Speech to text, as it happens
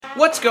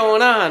What's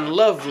going on,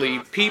 lovely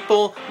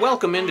people?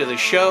 Welcome into the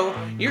show.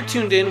 You're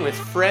tuned in with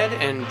Fred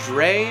and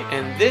Dre,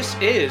 and this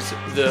is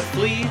the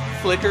Flea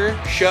Flicker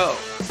Show.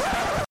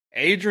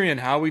 Adrian,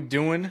 how we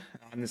doing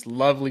on this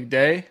lovely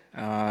day?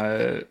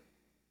 Happy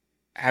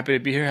to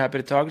be here. Happy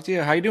to talk to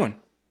you. How you doing?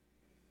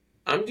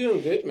 I'm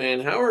doing good,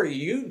 man. How are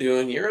you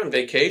doing? You're on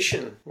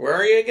vacation. Where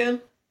are you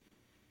again?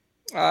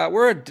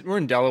 We're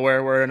in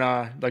Delaware. We're in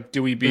like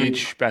Dewey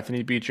Beach,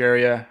 Bethany Beach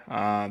area.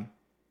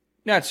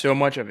 Not so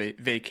much of a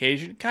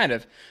vacation, kind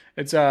of.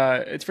 It's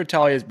for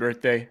Talia's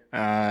birthday.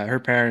 Her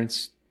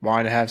parents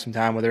wanted to have some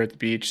time with her at the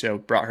beach, so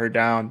brought her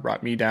down,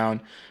 brought me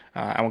down.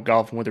 I went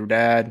golfing with her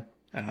dad.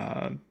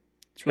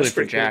 It's really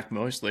for Jack cool.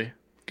 Mostly,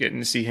 getting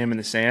to see him in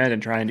the sand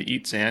and trying to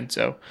eat sand.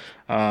 So,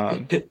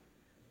 yeah,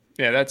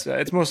 that's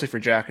it's mostly for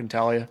Jack and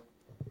Talia.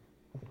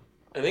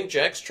 I think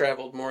Jack's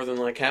traveled more than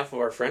like half of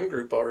our friend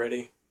group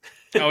already.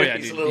 Oh yeah,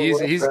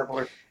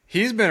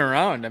 he's been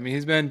around. I mean,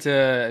 he's been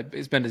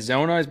to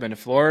Zona, he's been to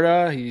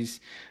Florida, he's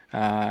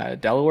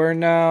Delaware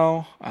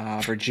now,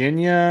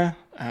 Virginia.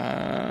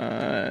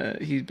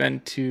 He's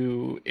been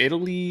to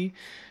Italy,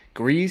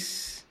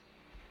 Greece.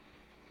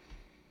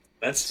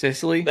 That's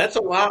Sicily. That's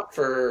a lot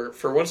for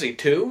what is he,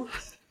 2?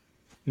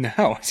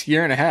 No, it's a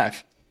year and a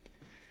half.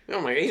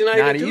 Oh my, he's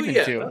not even 2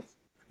 yet. 2.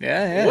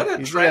 Yeah. What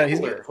a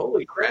traveler!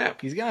 Holy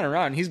crap! He's gone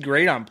around. He's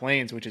great on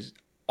planes, which is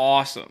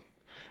awesome.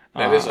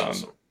 That is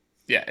awesome.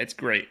 Yeah, it's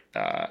great.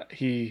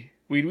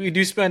 We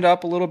do spend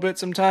up a little bit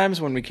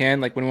sometimes when we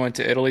can. Like when we went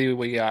to Italy,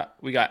 we got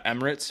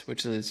Emirates,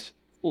 which is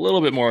a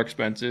little bit more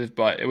expensive,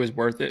 but it was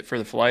worth it for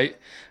the flight.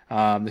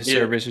 The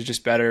service is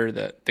just better.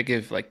 They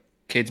give like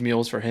kids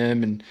meals for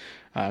him and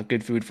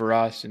good food for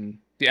us, and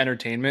the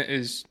entertainment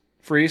is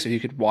free, so you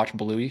could watch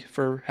Bluey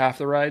for half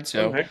the ride.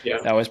 So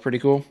that was pretty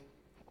cool.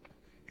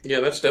 Yeah,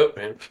 that's dope,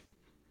 man.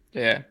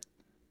 Yeah,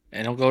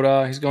 and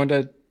he's going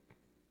to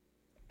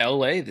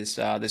LA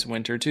this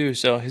winter too,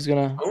 so he's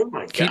gonna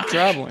keep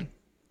traveling.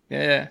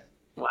 Yeah.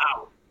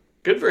 Wow.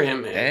 Good for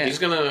him, man. Yeah.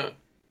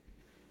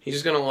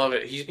 He's gonna love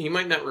it. He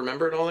might not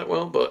remember it all that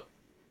well, but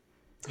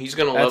he's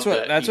gonna love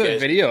that. That's what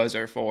videos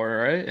are for,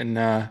 right? And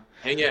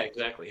yeah,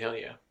 exactly. Hell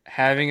yeah.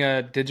 Having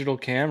a digital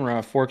camera,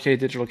 a 4K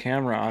digital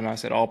camera on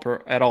us at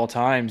all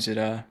times, it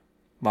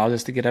allows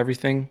us to get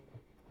everything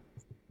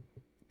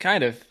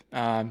kind of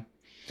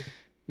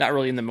not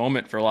really in the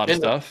moment for a lot of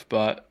stuff,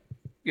 but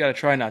you gotta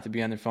try not to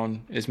be on the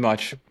phone as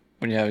much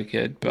when you have a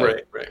kid.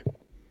 But, right.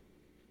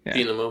 Yeah.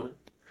 Be in the moment.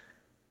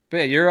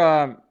 But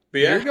yeah,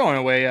 you're going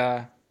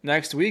away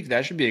next week.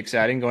 That should be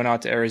exciting. Going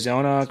out to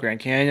Arizona, Grand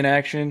Canyon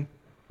action.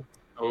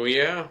 Oh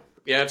yeah,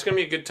 it's gonna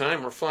be a good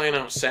time. We're flying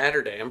out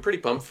Saturday. I'm pretty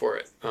pumped for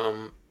it.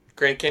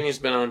 Grand Canyon's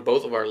been on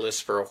both of our lists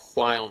for a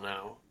while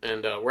now,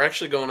 and we're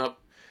actually going up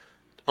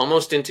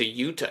almost into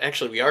Utah.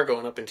 Actually, we are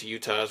going up into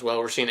Utah as well.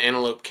 We're seeing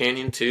Antelope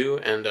Canyon too,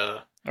 and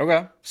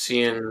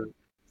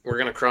we're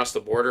going to cross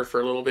the border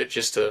for a little bit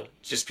just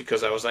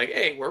because I was like,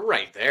 hey, we're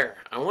right there.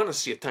 I want to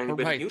see a tiny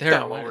bit of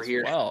Utah while we're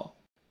here.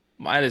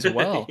 Might as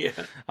well.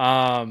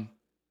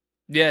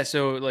 Yeah,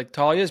 so like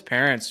Talia's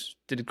parents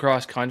did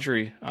cross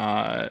country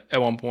at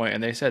one point,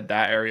 and they said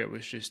that area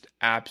was just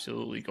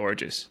absolutely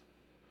gorgeous.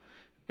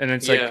 And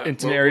it's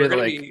it's an area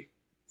that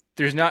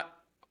there's not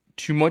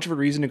too much of a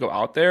reason to go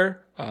out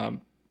there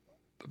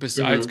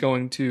besides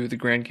going to the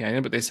Grand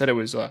Canyon, but they said it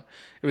was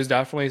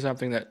definitely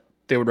something that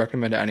they would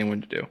recommend to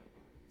anyone to do.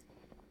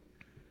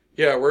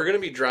 Yeah, we're going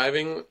to be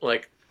driving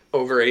like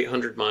over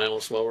 800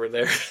 miles while we're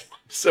there.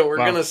 So we're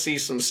going to see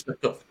some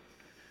stuff.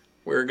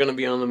 We're going to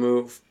be on the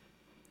move.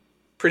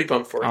 Pretty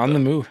pumped for it. On the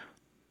move.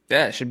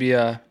 Yeah, it should be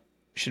a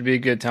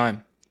good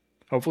time.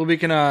 Hopefully we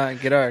can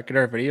get our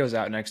videos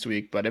out next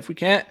week, but if we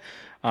can't,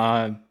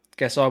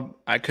 guess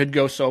I could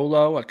go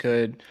solo. I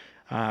could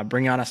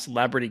bring on a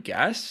celebrity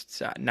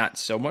guest. Not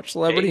so much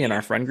celebrity in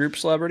our friend group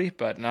celebrity,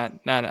 but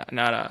not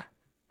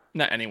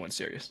anyone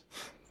serious.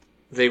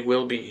 They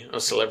will be a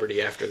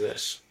celebrity after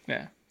this.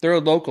 Yeah, they're a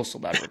local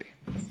celebrity.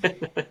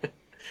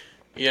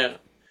 Yeah,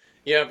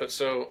 but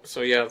so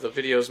yeah, the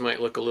videos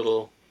might look a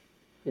little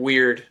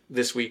weird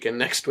this week and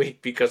next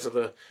week because of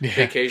the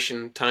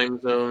vacation time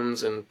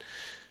zones and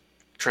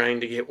trying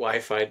to get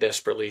Wi-Fi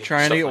desperately.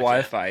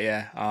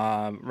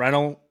 Yeah.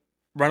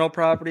 Rental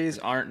properties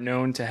aren't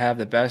known to have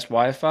the best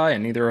Wi-Fi,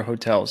 and neither are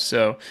hotels,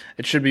 so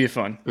it should be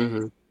fun.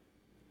 Mm-hmm.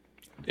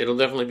 It'll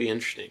definitely be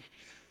interesting.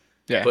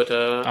 Yeah,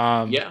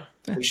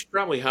 but we should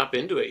probably hop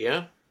into it.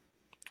 Yeah,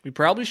 we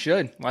probably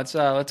should. Let's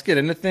get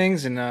into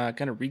things and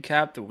kind of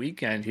recap the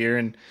weekend here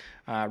and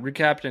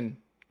recap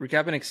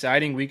an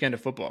exciting weekend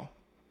of football.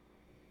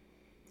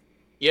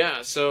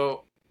 Yeah,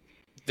 so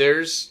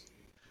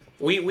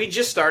we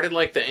just started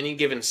like the Any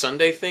Given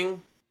Sunday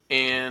thing,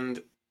 and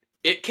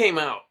it came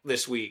out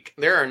this week.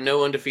 There are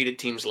no undefeated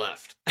teams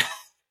left.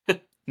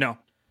 No,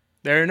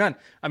 there are none.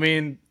 I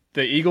mean,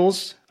 the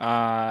Eagles were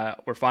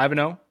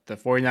 5-0. The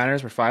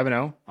 49ers were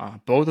 5-0.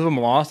 Both of them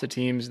lost to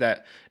teams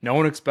that no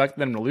one expected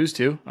them to lose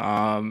to.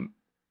 And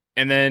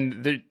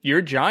then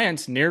your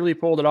Giants nearly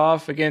pulled it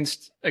off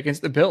against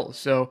the Bills.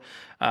 So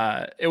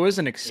it was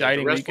an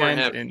exciting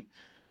weekend. And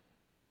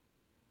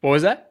what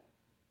was that?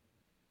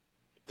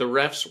 the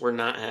refs were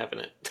not having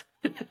it.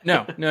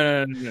 No.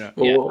 Yeah,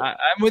 Well,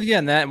 I'm with you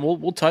on that, and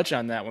we'll touch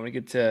on that when we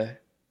get to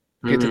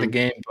the mhm.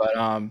 game.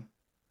 But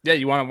yeah,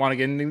 you want to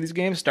get into these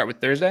games? Start with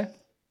Thursday.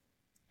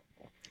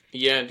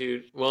 Yeah,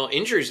 dude. Well,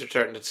 injuries are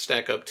starting to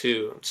stack up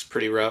too. It's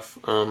pretty rough.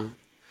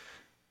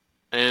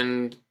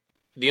 And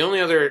the only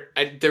other,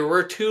 there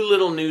were two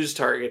little news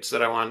targets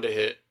that I wanted to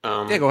hit.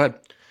 Yeah, go ahead.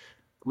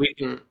 We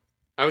can.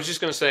 I was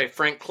just gonna say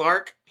Frank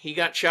Clark. He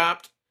got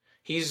chopped.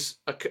 He's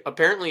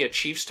apparently a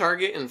Chiefs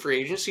target in free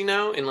agency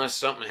now, unless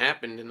something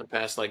happened in the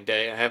past like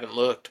day. I haven't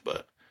looked,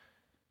 but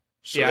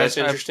so Yeah, that's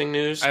interesting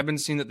news. I've been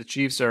seeing that the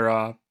Chiefs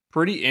are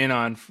pretty in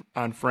on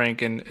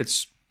Frank, and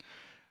it's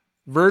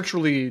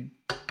virtually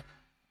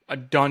a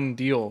done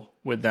deal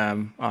with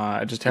them.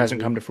 It just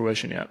hasn't Mhm. come to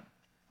fruition yet.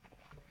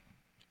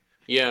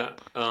 Yeah,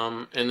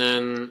 and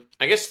then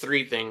I guess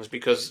three things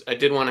because I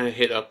did want to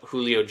hit up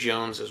Julio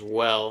Jones as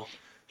well.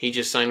 He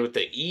just signed with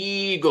the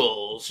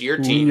Eagles, your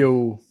team.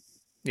 Julio.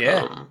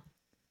 Yeah. Um,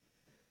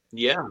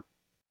 yeah,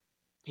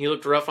 he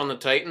looked rough on the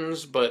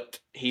Titans, but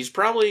he's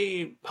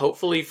probably,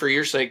 hopefully for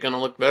your sake, going to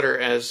look better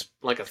as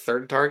like a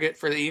third target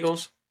for the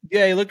Eagles.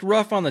 Yeah, he looked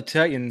rough on the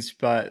Titans,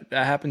 but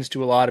that happens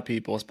to a lot of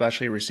people,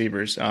 especially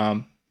receivers.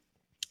 Ryan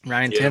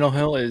Yeah.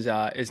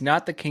 Tannehill is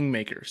not the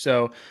kingmaker,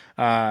 so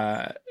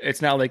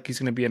it's not like he's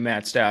going to be a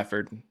Matt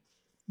Stafford,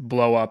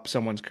 blow up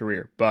someone's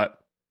career, but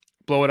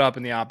blow it up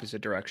in the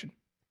opposite direction.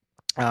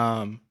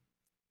 Um,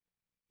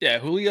 yeah,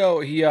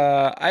 Julio,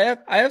 I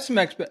have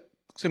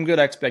some good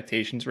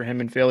expectations for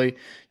him in Philly.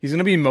 He's going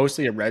to be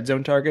mostly a red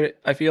zone target,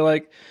 I feel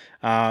like.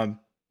 Um,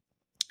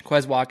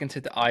 Quez Watkins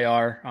hit the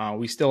IR.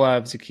 We still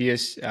have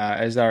Zacchaeus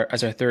as our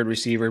third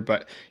receiver,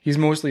 but he's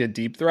mostly a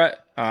deep threat.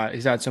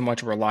 He's not so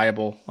much a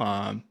reliable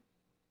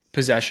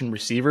possession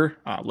receiver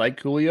like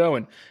Julio,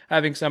 and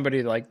having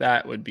somebody like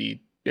that would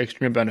be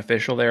extremely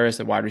beneficial there as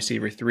the wide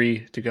receiver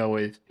three to go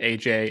with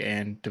AJ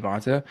and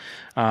Devonta.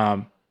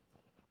 Um,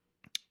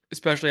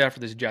 Especially after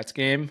this Jets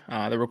game,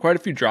 there were quite a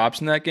few drops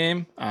in that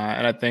game,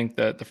 and I think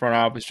that the front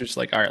office just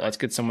like, all right, let's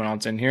get someone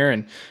else in here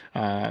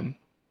and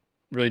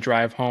really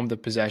drive home the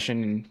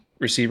possession and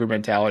receiver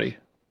mentality.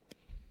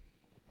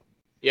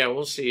 Yeah,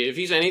 we'll see. If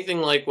he's anything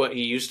like what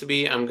he used to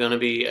be, I'm going to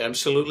be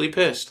absolutely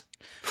pissed.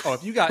 Oh,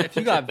 if you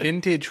got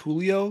vintage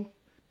Julio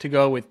to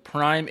go with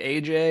prime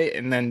AJ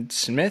and then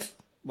Smith,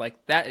 like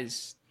that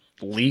is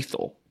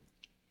lethal.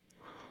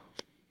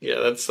 Yeah,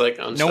 that's like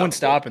No one's unstoppable.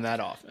 stopping that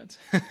offense.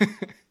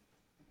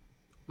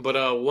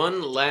 But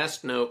one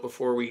last note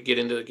before we get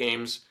into the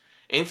games.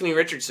 Anthony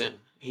Richardson,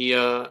 he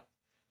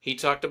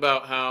talked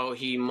about how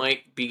he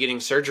might be getting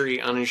surgery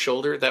on his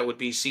shoulder that would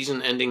be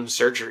season-ending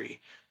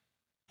surgery.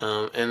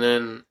 And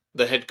then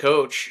the head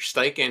coach,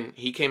 Steichen,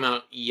 he came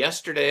out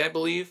yesterday, I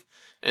believe,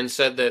 and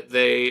said that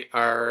they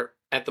are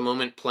at the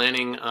moment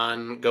planning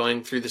on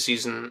going through the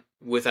season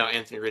without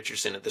Anthony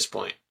Richardson at this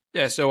point.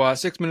 Yeah, so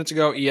 6 minutes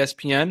ago,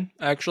 ESPN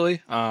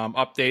actually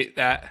update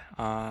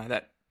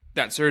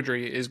that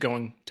surgery is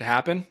going to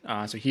happen.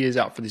 So he is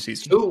out for the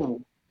season.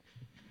 Ooh,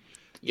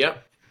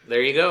 yep,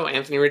 there you go.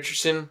 Anthony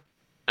Richardson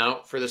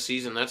out for the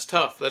season. That's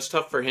tough. That's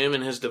tough for him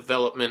and his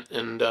development,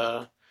 and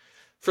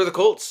for the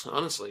Colts,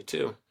 honestly,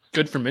 too.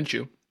 Good for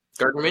Minshew.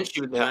 Gardner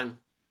Minshew time.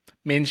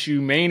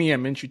 Minshew mania,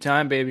 Minshew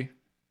time, baby.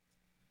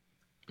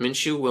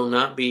 Minshew will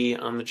not be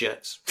on the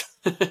Jets.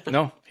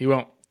 No, he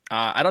won't.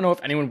 I don't know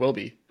if anyone will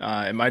be.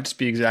 It might just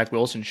be Zach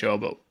Wilson show,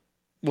 but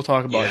we'll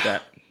talk about Yeah,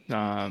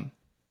 that.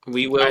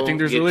 we I will think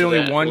there's get really to only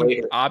that one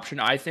later. option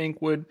I think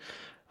would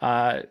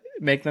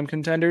make them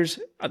contenders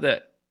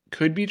that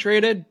could be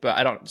traded, but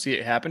I don't see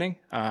it happening.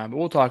 But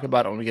we'll talk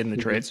about it when we get into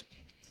Mhm. trades.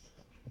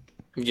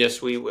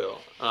 Yes, we will.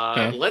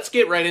 Okay. Let's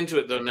get right into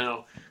it, though,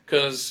 now,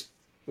 because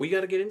we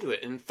got to get into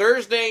it. And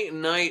Thursday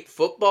night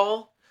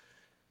football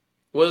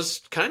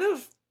was kind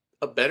of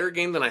a better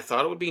game than I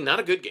thought it would be. Not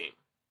a good game,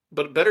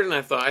 but better than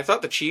I thought. I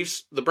thought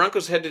the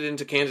Broncos headed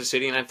into Kansas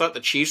City, and I thought the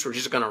Chiefs were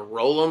just going to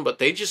roll them, but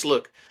the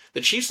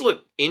Chiefs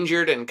look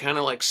injured and kind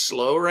of like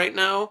slow right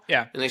now,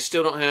 Yeah. and they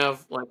still don't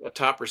have like a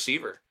top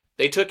receiver.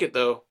 They took it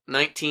though,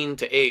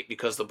 19-8,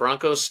 because the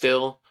Broncos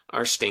still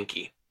are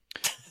stinky.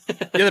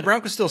 Yeah, the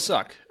Broncos still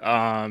suck.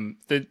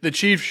 The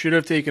Chiefs should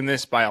have taken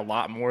this by a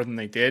lot more than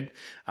they did.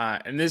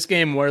 And this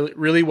game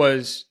really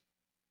was.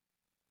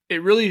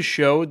 It really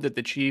showed that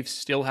the Chiefs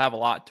still have a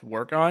lot to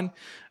work on,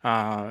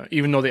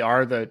 even though they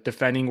are the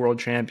defending world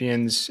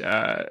champions.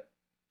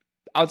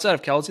 Outside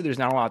of Kelsey, there's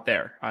not a lot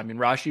there. I mean,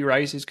 Rashi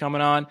Rice is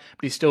coming on,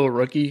 but he's still a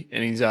rookie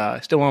and he's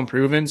still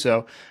unproven.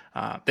 So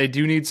they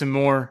do need some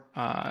more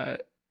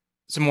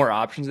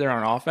options there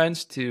on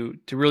offense to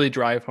really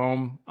drive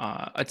home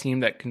a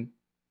team that can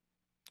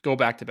go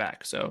back to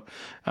back. So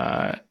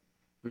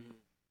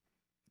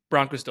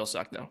Broncos still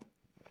suck though.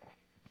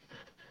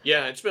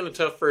 Yeah, it's been a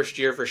tough first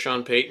year for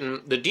Sean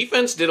Payton. The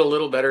defense did a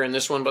little better in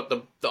this one, but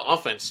the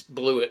offense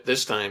blew it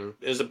this time.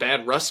 It was a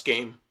bad Russ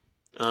game.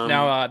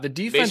 Now the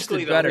defense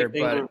Basically, did the only better,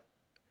 thing. but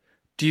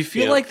do you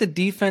feel Yeah. like the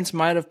defense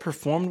might have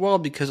performed well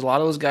because a lot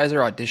of those guys are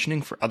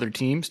auditioning for other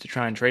teams to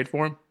try and trade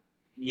for him?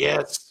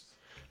 Yes.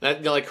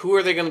 That, like, who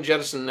are they going to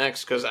jettison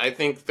next? Because I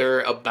think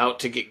they're about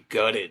to get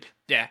gutted.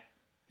 Yeah.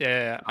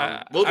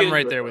 Yeah. We'll get I'm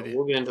right into it there with though. you.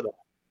 We'll get into that.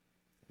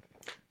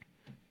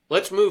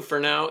 Let's move for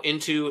now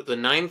into the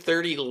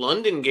 9:30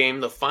 London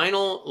game, the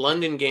final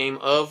London game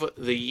of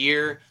the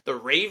year. The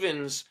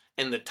Ravens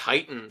and the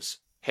Titans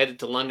headed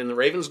to London. The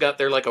Ravens got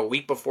there like a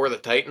week before the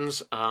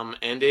Titans,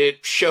 and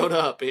it showed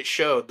up. It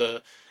showed.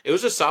 It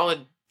was a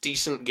solid,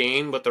 decent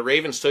game, but the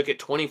Ravens took it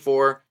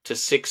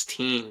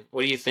 24-16.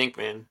 What do you think,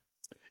 man?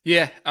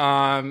 Yeah,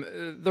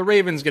 the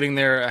Ravens getting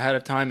there ahead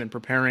of time and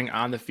preparing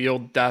on the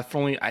field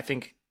definitely, I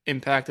think,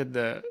 impacted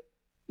the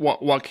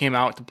what came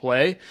out to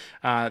play.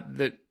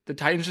 The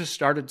Titans just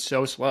started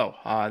so slow.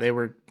 They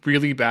were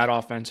really bad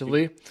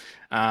offensively.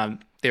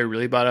 They were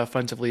really bad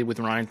offensively with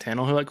Ryan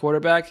Tannehill at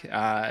quarterback.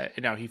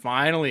 He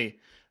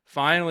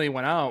finally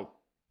went out,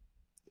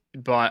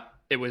 but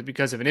it was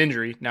because of an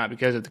injury, not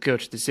because of the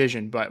coach's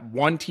decision. But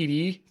one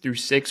TD through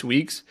 6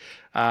 weeks,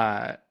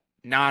 not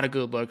a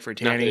good look for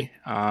Tanny.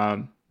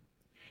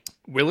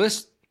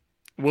 Willis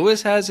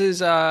has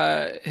his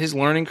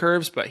learning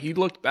curves, but he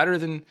looked better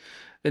than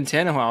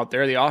Tannehill out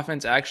there. The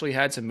offense actually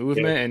had some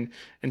movement, and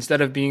instead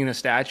of being a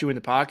statue in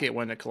the pocket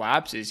when it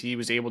collapses, he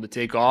was able to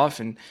take off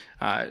and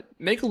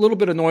make a little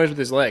bit of noise with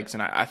his legs.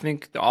 And I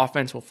think the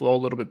offense will flow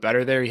a little bit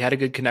better there. He had a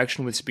good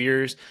connection with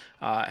Spears.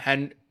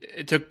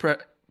 It took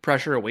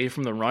pressure away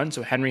from the run,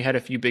 so Henry had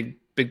a few big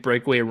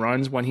breakaway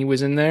runs when he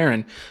was in there,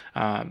 and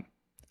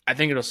I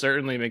think it'll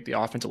certainly make the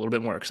offense a little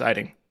bit more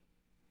exciting.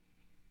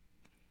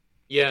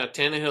 Yeah,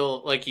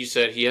 Tannehill, like you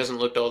said, he hasn't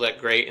looked all that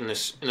great in a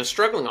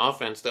struggling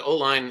offense. The O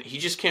line, he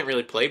just can't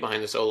really play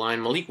behind this O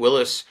line. Malik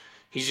Willis,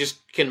 he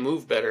just can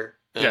move better.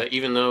 Yeah.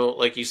 Even though,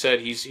 like you said,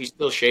 he's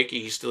still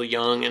shaky, he's still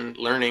young and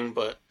learning.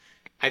 But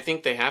I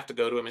think they have to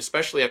go to him,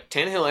 especially if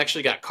Tannehill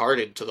actually got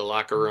carted to the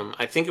locker room.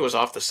 I think it was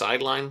off the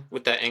sideline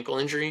with that ankle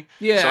injury.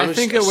 Yeah, so I'm I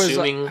think it was.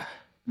 assuming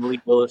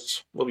Malik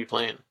Willis will be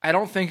playing. I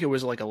don't think it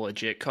was like a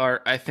legit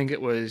cart. I think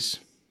it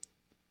was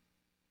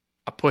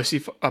a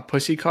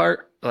pussy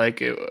cart.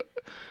 Like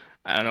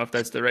I don't know if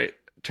that's the right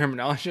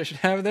terminology I should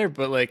have there,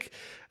 but like,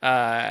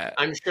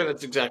 I'm sure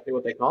that's exactly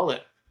what they call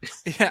it.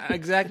 yeah,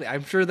 exactly.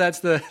 I'm sure that's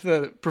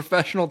the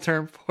professional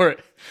term for it.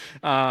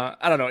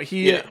 I don't know.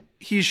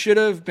 He should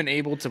have been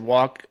able to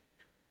walk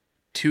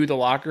to the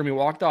locker room. He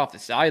walked off the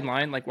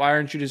sideline. Like, why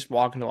aren't you just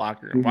walking to the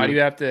locker room? Mm-hmm. Why do you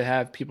have to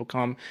have people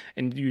come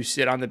and you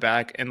sit on the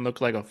back and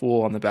look like a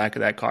fool on the back of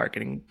that car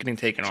getting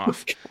taken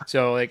off?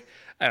 So, like,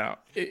 I don't know.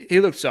 He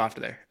looked soft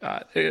there.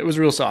 It was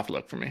a real soft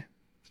look for me.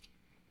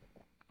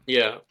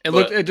 Yeah,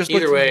 it just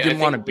looked like he didn't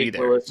want to be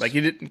there. Willis, like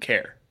he didn't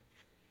care.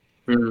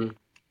 Mm-hmm.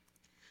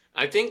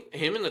 I think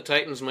him and the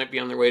Titans might be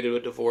on their way to a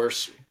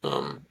divorce.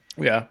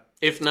 Yeah.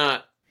 If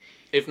not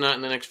in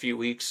the next few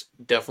weeks,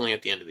 definitely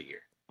at the end of the year.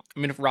 I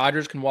mean, if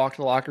Rodgers can walk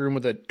to the locker room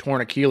with a torn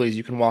Achilles,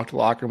 you can walk to the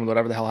locker room with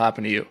whatever the hell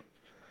happened to you.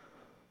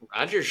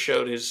 Rodgers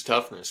showed his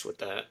toughness with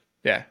that.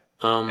 Yeah.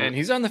 And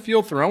he's on the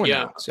field throwing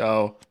now,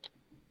 so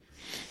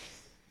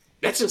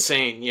that's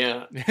insane.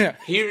 Yeah. Yeah.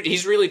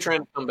 He's really trying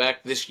to come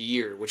back this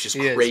year, which is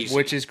crazy.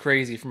 Which is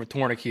crazy from a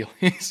torn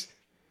Achilles.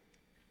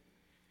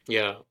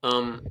 Yeah.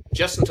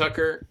 Justin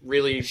Tucker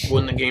really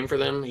won the game for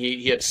them.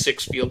 He had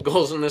 6 field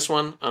goals in this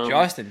one.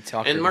 Justin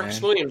Tucker, and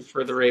Marcus Williams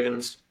for the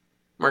Ravens.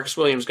 Marcus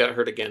Williams got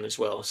hurt again as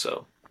well,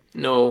 so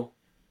no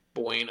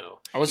bueno.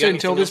 I would say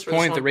until this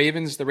point, the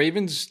Ravens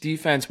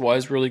defense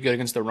was really good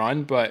against the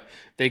run, but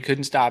they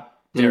couldn't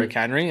stop Derrick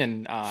Henry.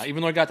 And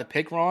even though I got the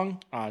pick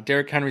wrong,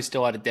 Derrick Henry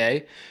still had a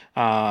day.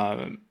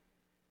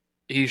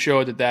 He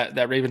showed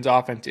that Ravens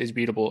offense is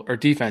beatable, or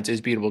defense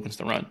is beatable against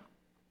the run.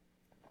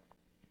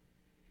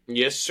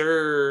 Yes,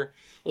 sir.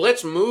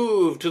 Let's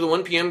move to the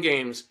 1 p.m.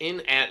 games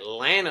in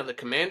Atlanta. The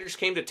Commanders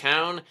came to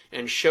town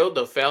and showed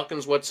the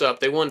Falcons what's up.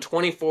 They won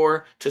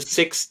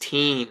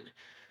 24-16.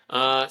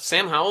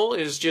 Sam Howell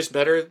is just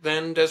better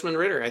than Desmond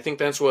Ritter. I think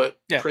that's what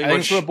pretty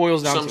much what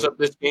boils down sums up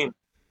this game.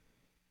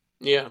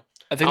 Yeah.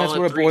 I think that's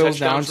what it boils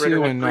down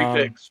to. And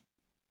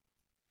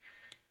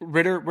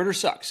Ritter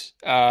sucks.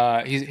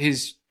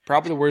 He's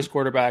probably the worst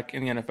quarterback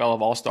in the NFL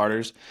of all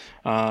starters.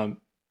 The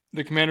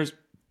Commanders'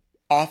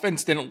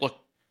 offense didn't look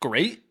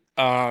great.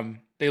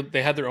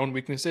 They had their own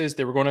weaknesses.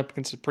 They were going up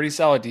against a pretty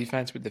solid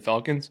defense with the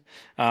Falcons.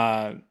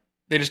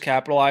 They just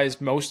capitalized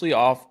mostly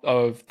off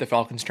of the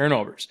Falcons'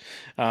 turnovers.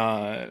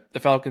 I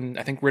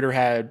think Ritter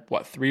had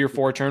 3 or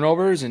 4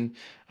 turnovers, and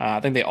I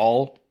think they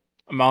all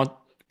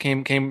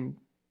came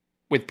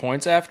with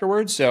points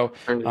afterwards. So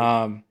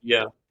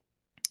yeah.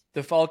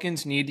 The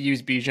Falcons need to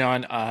use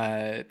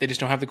Bijan. They just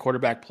don't have the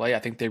quarterback play. I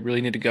think they really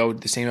need to go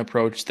the same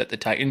approach that the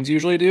Titans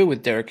usually do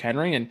with Derrick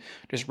Henry and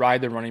just ride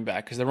the running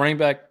back. Because the running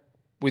back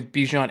with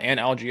Bijan and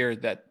Algier,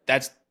 that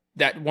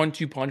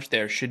 1-2 punch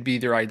there should be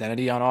their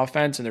identity on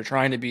offense, and they're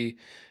trying to be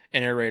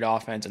an air raid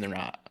offense, and they're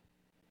not.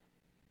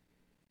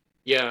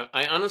 Yeah,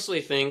 I honestly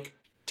think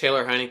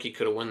Taylor Heineke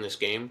could have won this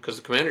game because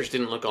the Commanders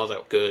didn't look all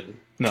that good,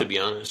 to be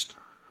honest.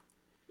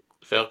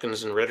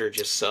 Falcons and Ritter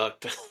just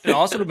sucked. It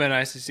also would have been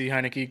nice to see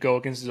Heineke go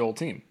against his old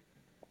team.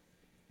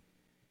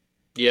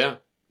 Yeah.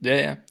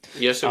 Yeah.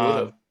 Yes, it would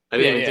have. I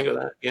didn't even think of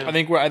that. Yeah. I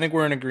think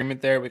we're in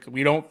agreement there.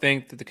 We don't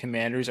think that the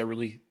Commanders are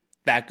really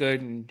that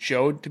good and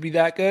showed to be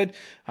that good.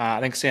 I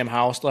think Sam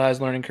Howell still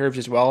has learning curves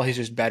as well. He's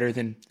just better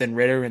than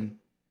Ritter, and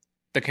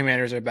the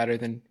Commanders are better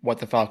than what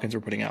the Falcons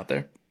were putting out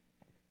there.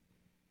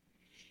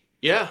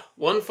 Yeah,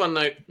 one fun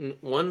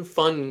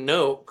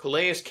note: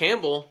 Calais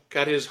Campbell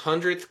got his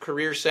 100th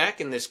career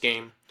sack in this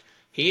game.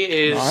 He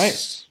is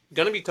Nice.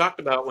 going to be talked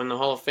about when the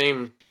Hall of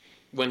Fame,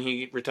 when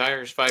he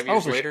retires five Oh,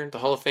 years later. The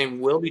Hall of Fame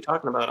will be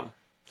talking about him.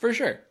 for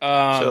sure.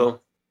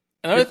 So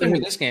Another good for thing with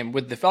him. this game,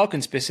 with the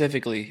Falcons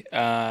specifically,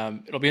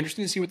 it'll be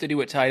interesting to see what they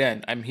do at tight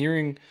end. I'm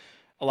hearing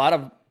a lot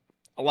of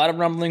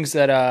rumblings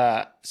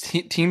that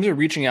teams are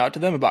reaching out to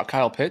them about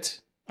Kyle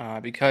Pitts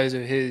because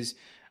of his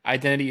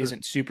identity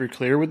isn't super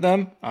clear with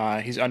them.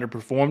 He's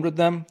underperformed with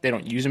them. They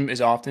don't use him as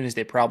often as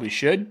they probably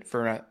should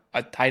for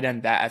a tight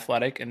end that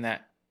athletic and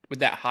that with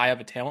that high of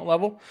a talent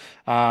level.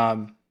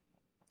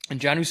 And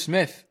Jonnu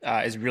Smith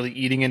is really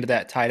eating into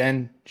that tight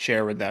end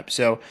share with them.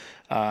 So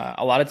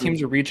a lot of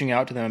teams are reaching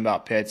out to them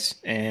about Pitts,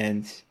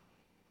 and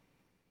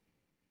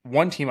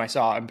one team I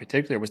saw in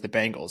particular was the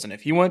Bengals. And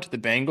if he went to the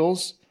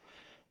Bengals,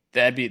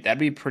 that'd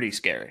be pretty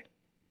scary.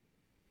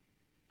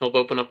 Help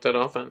open up that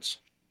offense.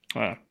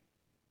 I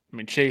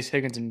mean, Chase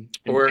Higgins and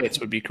Or Pitts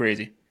would be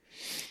crazy.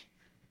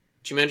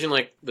 do you imagine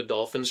like the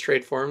Dolphins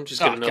trade for him?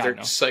 Just Oh, get another God,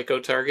 no. psycho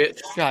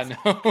target. God,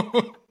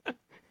 no.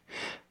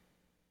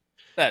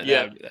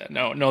 Yeah.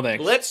 No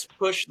thanks. Let's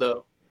push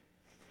though.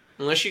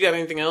 Unless you got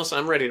anything else,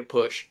 I'm ready to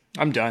push.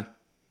 I'm done.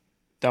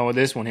 Done with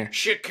this one here.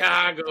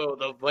 Chicago,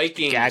 the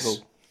Vikings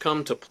Chicago.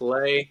 come to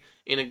play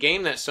in a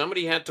game that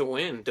somebody had to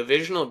win.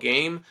 Divisional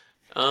game.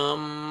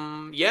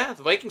 Yeah,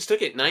 the Vikings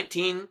took it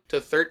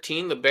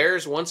 19-13. The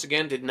Bears once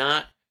again did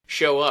not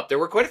show up. There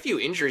were quite a few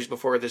injuries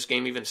before this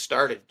game even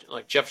started.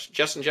 Like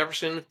Justin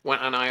Jefferson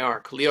went on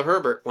IR. Khalil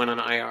Herbert went on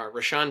IR.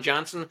 Rashawn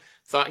Johnson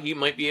thought he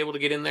might be able to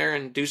get in there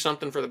and do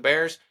something for the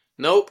Bears.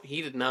 Nope,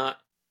 he did not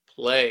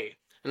play.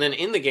 And then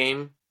in the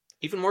game,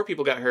 even more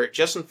people got hurt.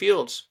 Justin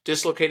Fields,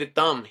 dislocated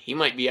thumb. He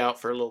might be out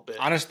for a little bit.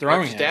 Honest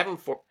throwing Marcus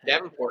hand.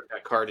 Davenport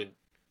got carded.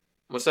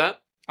 What's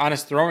that?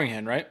 Honest throwing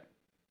hand, right?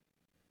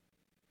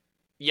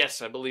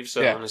 Yes, I believe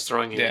so, Yeah. on his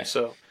throwing hand. Yeah.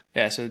 So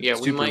Yeah, so yeah,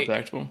 super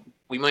impactful.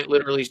 we might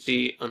literally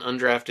see an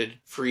undrafted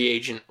free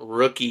agent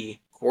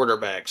rookie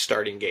quarterback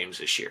starting games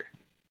this year.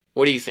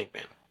 What do you think,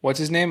 man? What's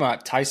his name?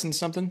 Tyson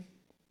something?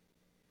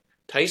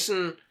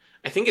 Tyson,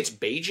 I think it's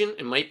Bagent.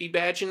 It might be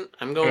Bagent.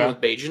 I'm going Yeah.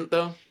 with Bagent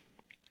though.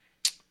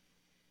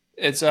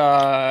 It's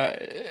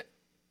the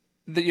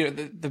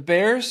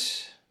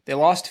Bears, they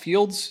lost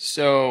Fields,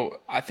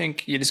 so I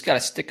think you just got to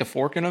stick a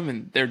fork in them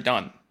and they're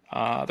done.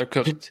 They're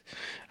cooked.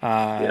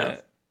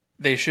 Yeah.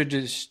 They should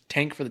just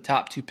tank for the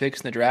top 2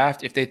 picks in the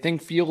draft. If they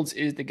think Fields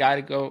is the guy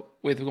to go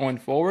with going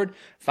forward,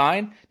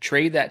 fine.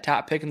 Trade that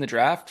top pick in the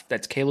draft.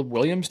 That's Caleb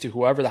Williams to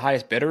whoever the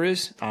highest bidder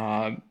is.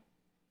 But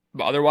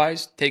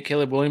otherwise, take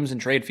Caleb Williams and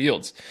trade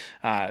Fields.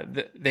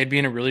 They'd be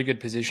in a really good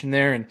position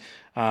there,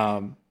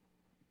 and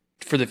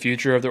for the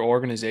future of their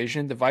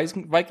organization. The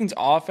Vikings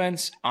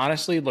offense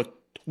honestly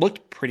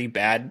looked pretty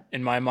bad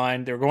in my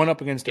mind. They were going up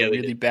against a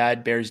really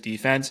bad Bears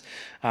defense.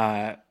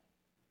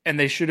 And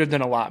they should have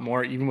done a lot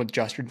more, even with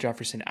Justin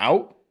Jefferson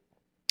out.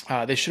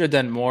 They should have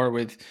done more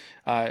with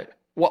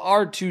what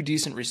are 2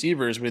 decent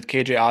receivers with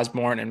KJ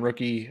Osborne and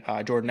rookie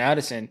Jordan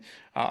Addison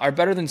are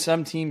better than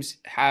some teams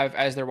have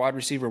as their wide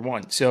receiver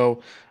 1.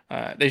 So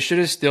they should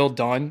have still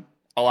done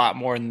a lot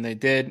more than they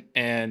did,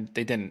 and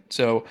they didn't.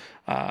 So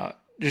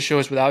just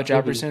shows without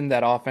Jefferson,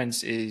 that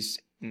offense is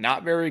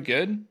not very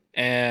good.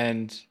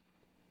 And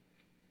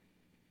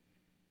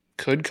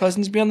could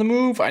Cousins be on the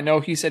move? I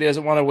know he said he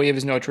doesn't want to waive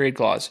his no trade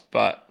clause,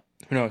 but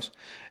who knows?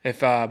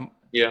 If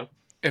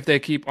they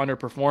keep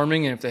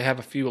underperforming and if they have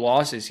a few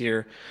losses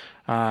here,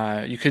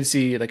 you could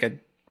see like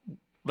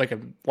a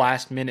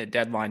last minute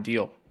deadline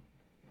deal.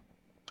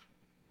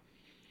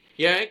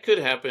 Yeah, it could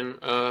happen.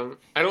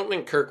 I don't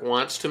think Kirk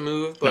wants to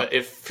move, but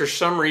if for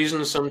some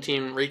reason some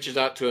team reaches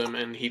out to him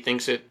and he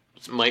thinks it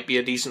might be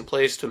a decent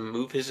place to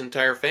move his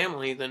entire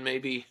family, then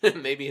maybe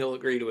he'll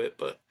agree to it.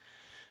 But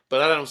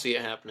I don't see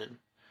it happening.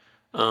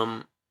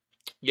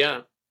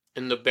 Yeah,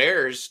 and the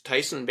Bears,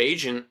 Tyson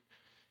Bagent,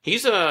 he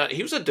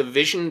was a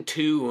Division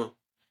II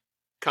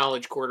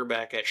college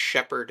quarterback at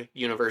Shepherd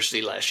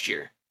University last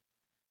year.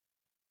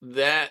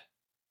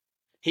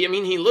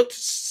 He looked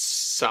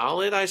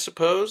solid, I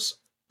suppose.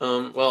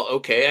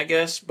 Okay, I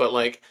guess, but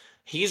like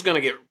he's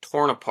gonna get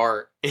torn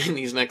apart in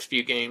these next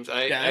few games.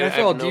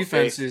 NFL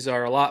defenses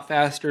are a lot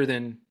faster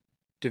than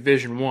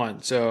Division I.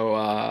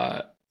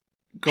 So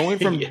going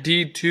from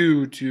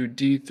D2 to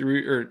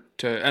D3 or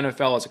to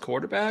NFL as a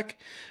quarterback,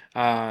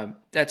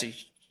 that's a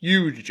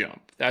huge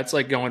jump. That's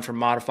like going from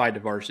modified to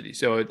varsity.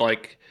 So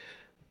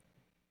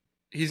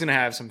he's gonna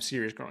have some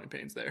serious growing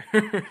pains there.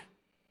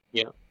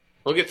 Yeah,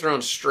 he'll get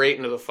thrown straight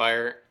into the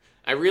fire.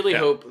 I really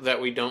hope that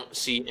we don't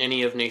see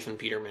any of Nathan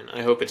Peterman.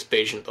 I hope it's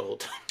Bagent the whole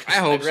time. I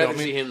hope I'd rather so.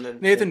 see him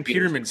than Nathan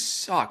Peterman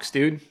sucks,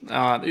 dude.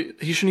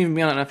 He shouldn't even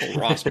be on an NFL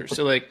roster.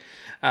 So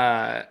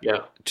Yeah.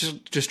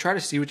 Just try to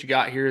see what you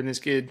got here in this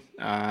kid.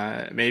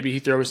 Maybe he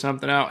throws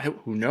something out.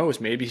 Who knows?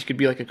 Maybe he could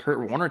be like a Kurt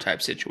Warner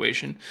type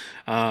situation,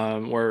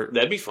 where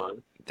That'd be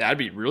fun. that'd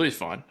be really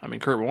fun. I mean,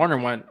 Kurt Warner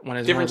went as one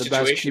of Different the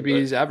best situation, but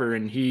QBs ever,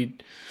 and he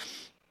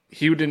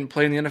didn't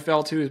play in the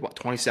NFL too. He's what,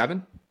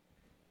 27?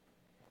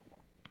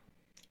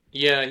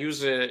 yeah, he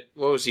was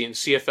what was he in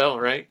CFL,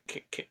 right?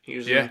 He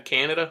was in Yeah.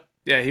 Canada,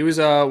 Yeah, he was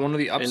one of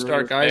the and he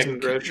upstart was guys bagging in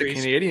the groceries.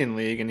 Canadian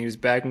League, and he was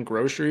bagging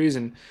groceries,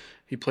 and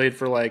he played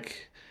for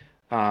like,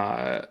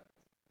 uh,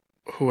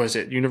 who was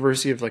it?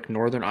 University of like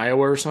Northern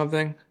Iowa or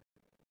something.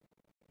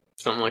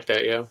 Something like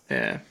that, yeah.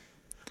 Yeah, And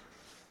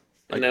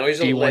like now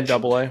he's a D1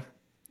 legend. AA.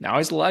 Now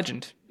he's a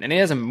legend, and he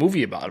has a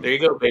movie about him. There you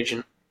go,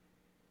 Pageant.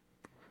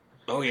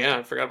 Oh yeah,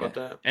 I forgot Yeah. about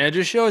that. And it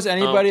just shows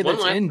anybody One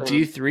that's last in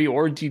thing. D3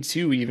 or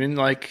D2 even,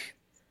 like,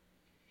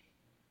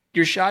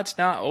 your shot's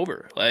not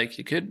over. Like,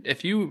 you could,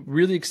 if you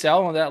really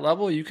excel on that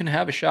level, you can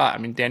have a shot. I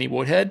mean, Danny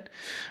Woodhead,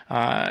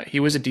 he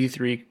was a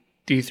D3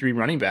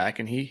 running back,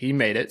 and he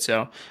made it.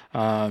 So,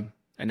 and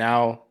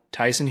now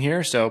Tyson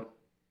here. So,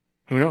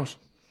 who knows?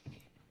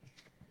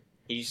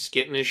 He's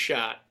getting his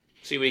shot.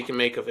 See what he can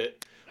make of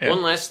it. Yeah.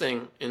 One last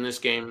thing in this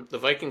game, the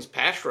Vikings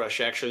pass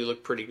rush actually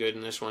looked pretty good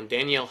in this one.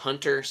 Danielle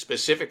Hunter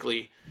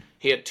specifically,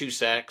 he had 2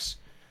 sacks.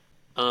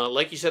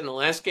 Like you said in the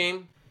last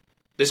game,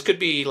 this could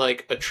be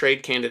like a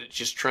trade candidate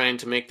just trying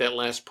to make that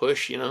last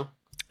push, you know?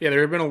 Yeah,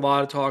 there have been a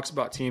lot of talks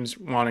about teams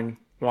wanting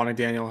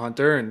Daniel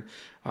Hunter, and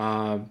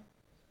um,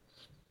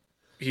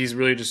 he's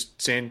really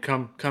just saying,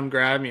 "Come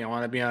grab me. I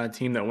want to be on a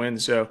team that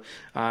wins." So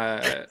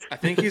I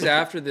think he's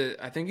I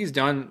think he's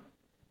done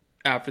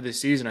after this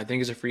season. I think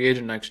he's a free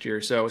agent next year.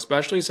 So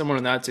especially someone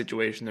in that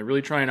situation, they're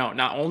really trying out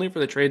not only for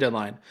the trade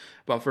deadline,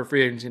 but for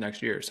free agency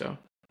next year. So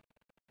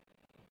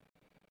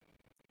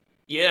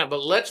Yeah,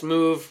 but let's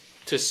move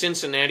to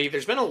Cincinnati.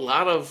 There's been a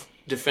lot of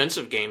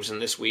defensive games in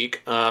this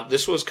week.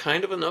 This was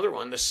kind of another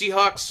one. The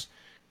Seahawks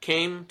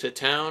came to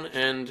town,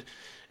 and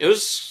it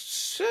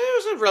was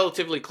a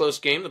relatively close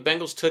game. The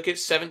Bengals took it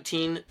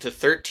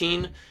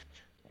 17-13,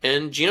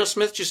 and Geno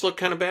Smith just looked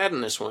kind of bad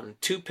in this one.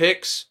 2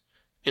 picks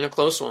in a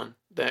close one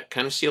that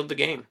kind of sealed the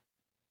game.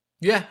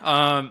 yeah,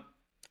 I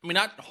mean,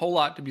 not a whole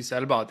lot to be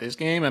said about this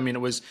game. I mean, it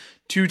was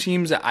two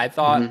teams that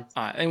Mm-hmm.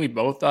 I think we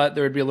both thought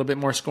there would be a little bit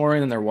more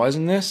scoring than there was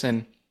in this,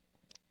 and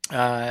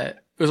it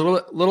was a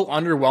little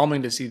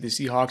underwhelming to see the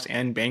Seahawks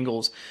and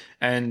Bengals,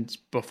 and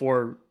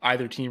before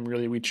either team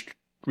really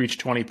reached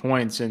 20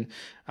 points, and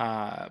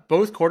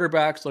both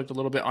quarterbacks looked a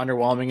little bit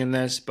underwhelming in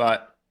this,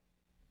 but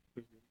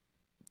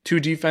two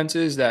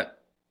defenses that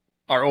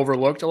are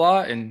overlooked a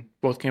lot, and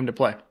both came to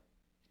play.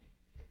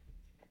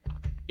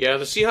 Yeah,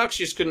 the Seahawks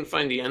just couldn't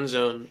find the end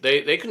zone.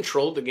 They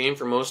controlled the game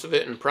for most of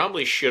it and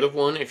probably should have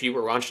won if you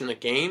were watching the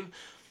game.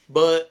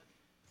 But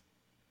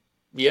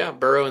yeah,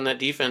 Burrow and that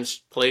defense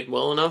played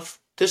well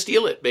enough to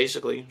steal it,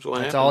 basically. Is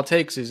what That's all it happened.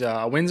 takes is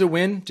a win's a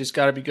win. Just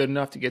got to be good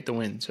enough to get the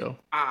win. So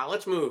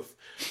Let's move.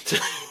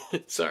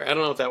 Sorry, I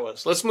don't know what that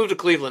was. Let's move to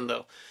Cleveland,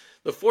 though.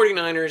 The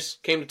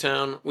 49ers came to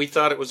town. We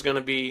thought it was going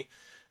to be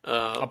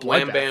a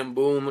wham, bloodbath. bam,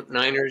 boom,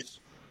 Niners.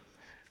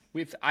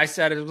 I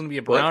said it was going to be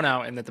a What?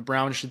 brownout and that the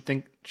Browns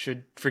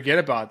should forget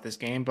about this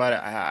game, but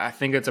I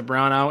think it's a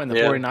brownout and the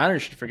Yeah,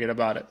 49ers should forget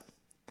about it.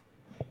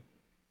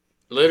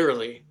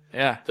 literally.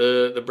 Yeah.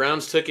 The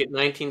Browns took it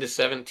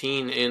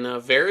 19-17 in a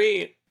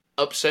very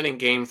upsetting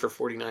game for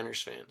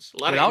 49ers fans.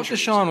 A lot of Without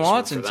injuries in Deshaun this one for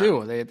Watson, them.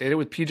 too. They did it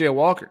with PJ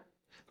Walker.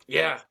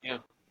 Yeah, yeah.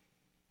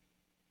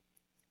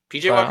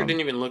 PJ But, Walker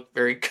didn't even look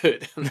very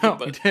good, no,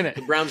 he but didn't.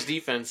 the Browns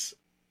defense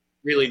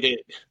really did.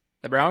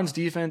 The Browns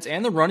defense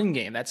and the running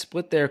game, that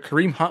split there.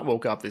 Kareem Hunt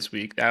woke up this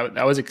week. That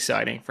was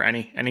exciting for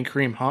any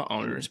Kareem Hunt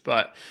owners.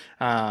 But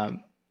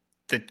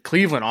the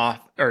Cleveland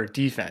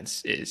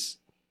defense is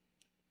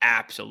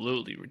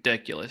absolutely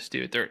ridiculous,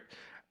 dude.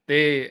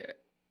 They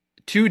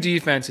two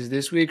defenses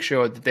this week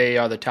showed that they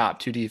are the top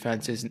two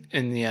defenses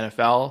in the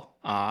NFL,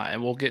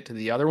 and we'll get to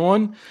the other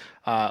one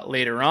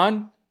later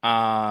on.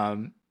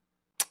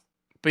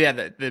 But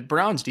yeah, the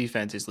Browns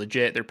defense is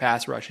legit. Their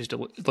pass rush is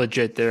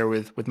legit there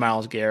with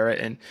Myles Garrett.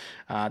 And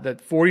the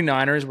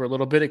 49ers were a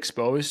little bit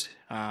exposed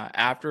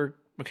after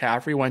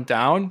McCaffrey went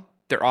down.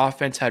 Their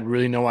offense had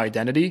really no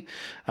identity.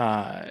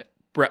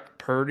 Brett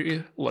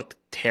Purdy looked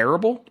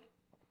terrible.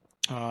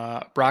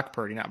 Brock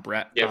Purdy, not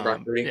Brett. Yeah,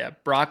 Brock Purdy. Yeah,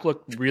 Brock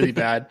looked really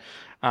bad.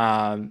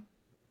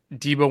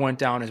 Debo went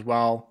down as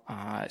well.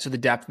 So the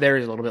depth there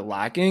is a little bit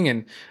lacking.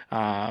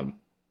 And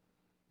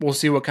we'll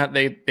see what kind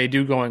they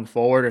do going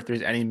forward, if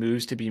there's any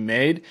moves to be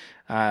made.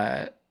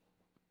 But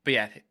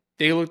yeah,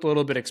 they looked a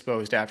little bit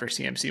exposed after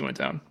CMC went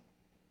down.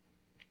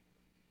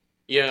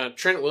 Yeah,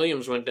 Trent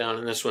Williams went down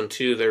in this one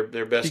too.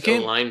 Their best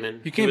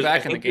lineman. He came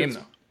back in the game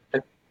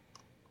though.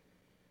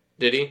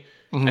 Did he?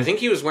 Mm-hmm. I think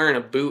he was wearing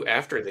a boot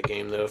after the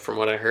game though, from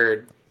what I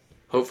heard.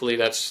 Hopefully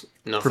that's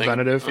nothing.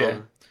 Preventative,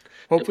 yeah.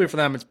 Hopefully for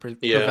them it's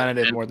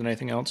preventative and, more than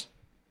anything else.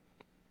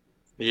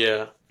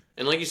 Yeah.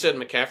 And like you said,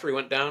 McCaffrey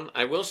went down.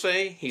 I will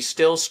say he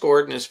still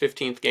scored in his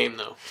 15th game,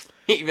 though,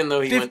 even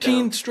though he went down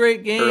 15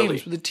 straight games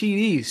early. with a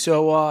TD.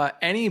 So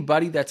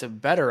anybody that's a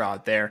better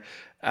out there,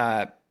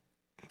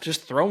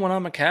 just throw one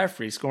on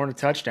McCaffrey, scoring a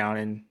touchdown,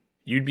 and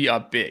you'd be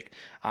up big.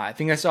 I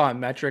think I saw a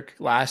metric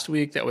last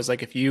week that was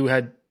like if you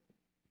had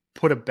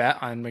put a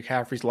bet on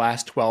McCaffrey's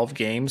last 12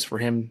 games for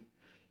him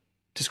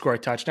to score a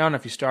touchdown,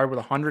 if you started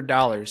with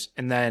 $100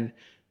 and then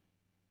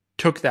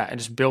took that and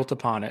just built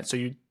upon it, so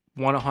you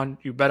won 100,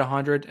 you bet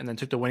 100, and then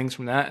took the winnings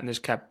from that and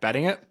just kept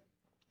betting it,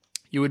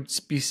 you would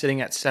be sitting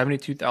at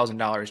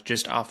 $72,000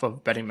 just off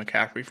of betting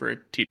McCaffrey for a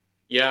TD.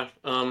 Yeah.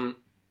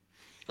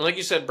 Like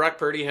you said, Brock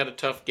Purdy had a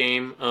tough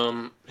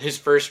game. His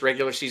first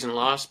regular season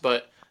loss,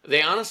 but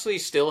they honestly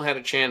still had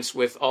a chance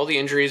with all the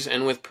injuries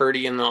and with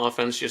Purdy and the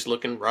offense just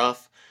looking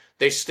rough.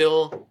 They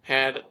still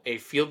had a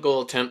field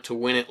goal attempt to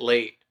win it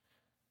late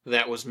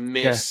that was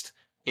missed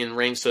in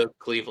rain-soaked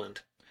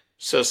Cleveland.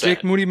 So sad.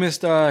 Jake Moody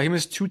missed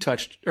two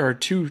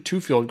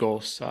field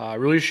goals.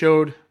 Really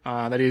showed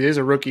that he is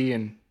a rookie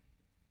and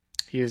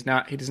he's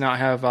not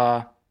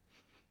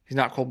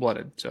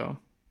cold-blooded. So.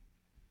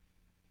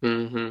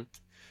 Mm-hmm.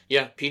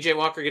 Yeah, P.J.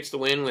 Walker gets the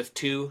win with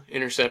 2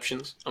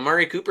 interceptions.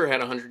 Amari Cooper had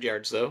 100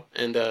 yards, though.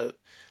 And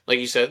like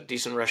you said,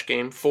 decent rush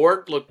game.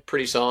 Ford looked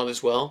pretty solid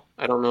as well.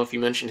 I don't know if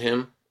you mentioned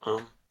him.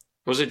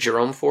 Was it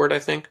Jerome Ford, I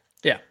think?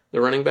 Yeah.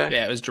 The running back?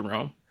 Yeah, it was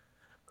Jerome.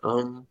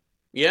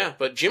 Yeah,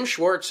 but Jim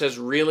Schwartz has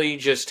really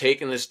just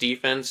taken this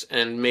defense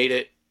and made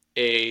it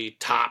a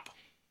top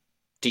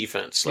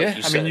defense, like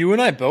you said. I mean, you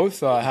and I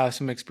both have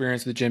some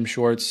experience with Jim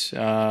Schwartz,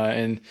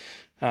 and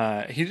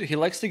he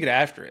likes to get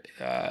after it.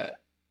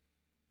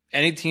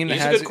 Any team that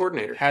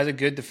has a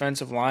good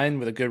defensive line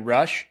with a good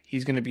rush,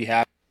 he's going to be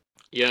happy.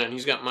 Yeah, and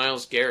he's got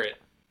Myles Garrett.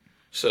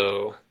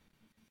 So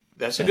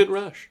that's a good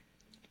rush.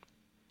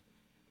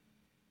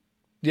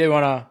 Yeah, you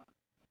want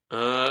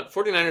to...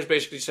 49ers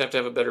basically just have to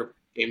have a better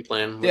game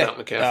plan without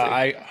McCaffrey.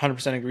 I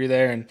 100% agree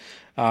there.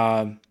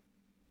 And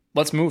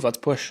let's move. Let's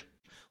push.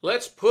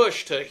 Let's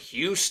push to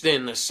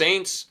Houston. The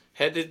Saints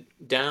headed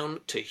down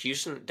to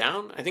Houston.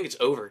 Down? I think it's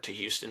over to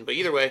Houston. But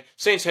either way,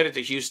 Saints headed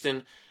to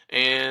Houston.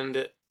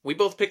 And... we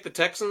both picked the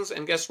Texans,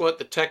 and guess what?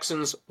 The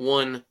Texans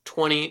won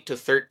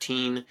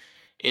 20-13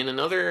 in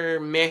another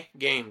meh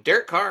game.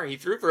 Derek Carr, he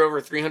threw for over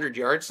 300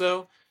 yards,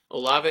 though.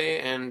 Olave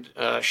and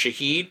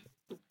Shaheed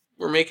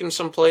were making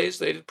some plays.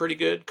 They did pretty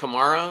good.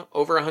 Kamara,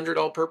 over 100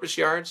 all-purpose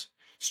yards.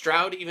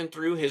 Stroud even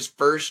threw his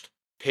first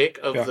pick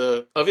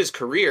of his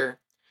career,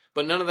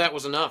 but none of that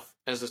was enough,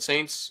 as the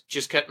Saints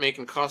just kept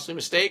making costly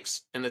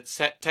mistakes, and the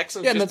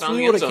Texans just that's found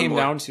really the what end it came zone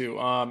down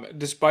to.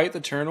 Despite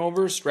the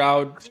turnovers,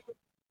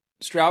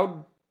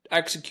 Stroud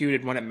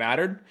executed when it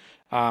mattered.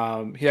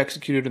 He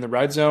executed in the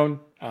red zone.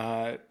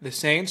 The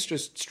Saints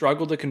just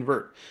struggled to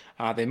convert.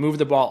 They moved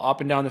the ball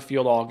up and down the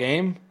field all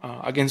game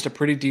against a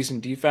pretty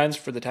decent defense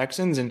for the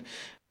Texans, and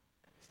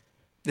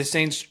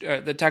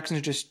the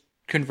Texans just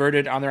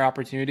converted on their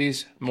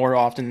opportunities more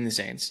often than the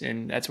Saints,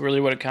 and that's really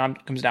what it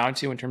comes down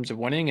to in terms of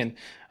winning. And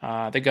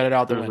they got it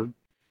out the win.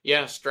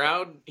 Yeah,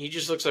 Stroud, he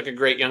just looks like a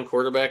great young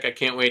quarterback. I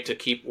can't wait to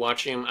keep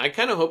watching him. I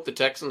kind of hope the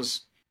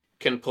Texans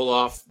can pull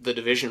off the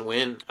division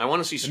win. I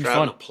want to see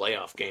Stroud in a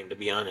playoff game, to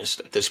be honest,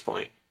 at this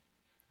point.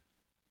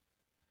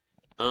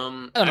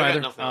 I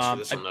got nothing else for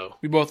this one, though.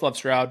 We both love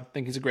Stroud. I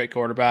think he's a great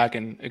quarterback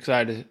and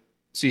excited to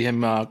see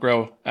him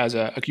grow as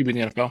a QB in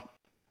the NFL.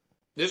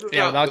 This was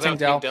without Tank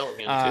Dell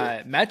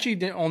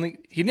Mechie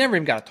he never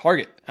even got a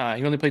target. He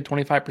only played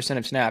 25%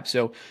 of snaps,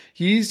 so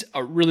he's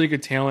a really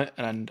good talent.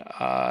 And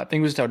I think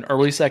it was an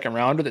early second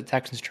rounder that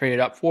Texans traded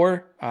up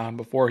for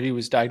before he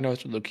was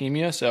diagnosed with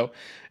leukemia. So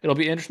it'll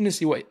be interesting to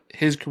see what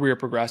his career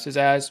progresses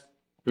as.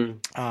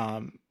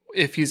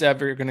 If he's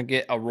ever going to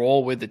get a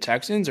role with the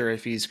Texans or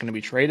if he's going to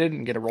be traded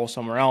and get a role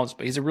somewhere else.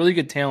 But he's a really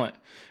good talent.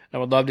 I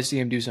would love to see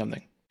him do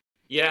something.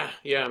 Yeah,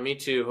 me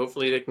too.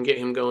 Hopefully they can get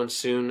him going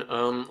soon.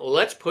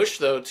 Let's push,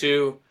 though,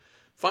 to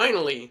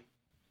finally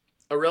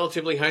a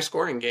relatively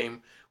high-scoring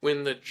game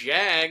when the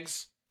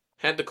Jags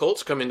had the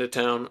Colts come into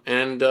town,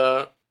 and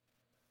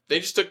they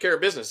just took care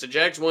of business. The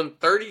Jags won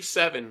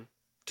 37-20.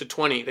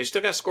 They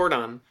still got scored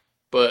on,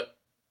 but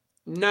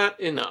not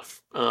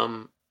enough.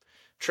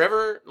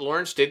 Trevor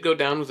Lawrence did go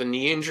down with a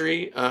knee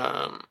injury,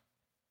 but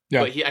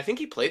I think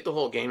he played the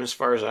whole game as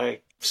far as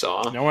I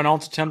saw. No one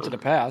else attempted to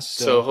pass.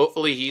 So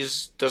hopefully he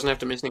doesn't have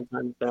to miss any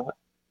time with that.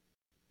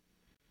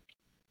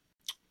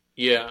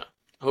 Yeah.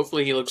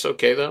 Hopefully he looks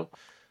okay, though.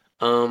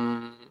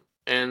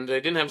 And they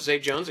didn't have Zay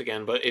Jones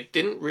again, but it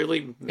didn't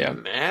really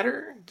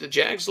matter. The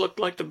Jags looked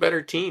like the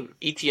better team.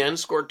 ETN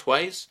scored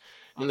twice,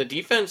 and the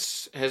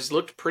defense has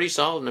looked pretty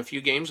solid in a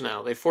few games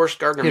now. They forced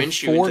Gardner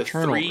Minshew into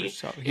 3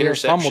 interceptions. He had a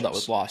fumble that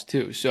was lost,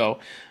 too. So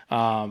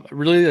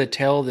really the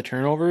tail of the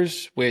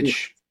turnovers,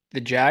 which the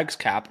Jags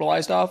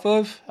capitalized off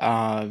of.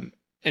 And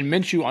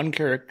Minshew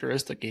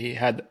uncharacteristically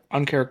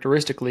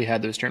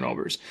had those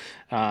turnovers.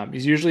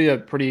 He's usually a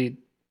pretty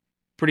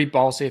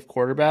ball-safe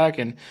quarterback,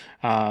 and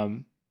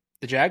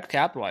the Jags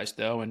capitalized,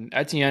 though, and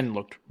Etienne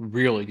looked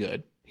really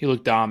good. He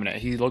looked dominant.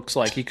 He looks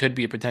like he could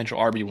be a potential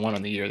RB1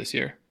 on the year this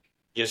year.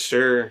 Yes,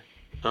 sir.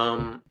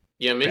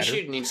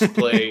 Minshew needs to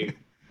play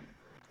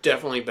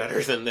definitely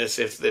better than this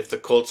if the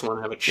Colts want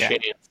to have a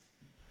chance.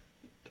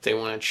 If they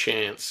want a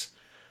chance.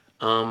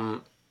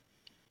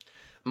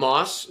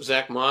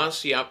 Zach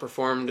Moss, he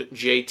outperformed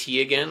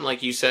JT again.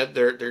 Like you said,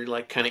 they're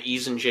like kind of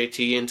easing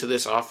JT into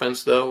this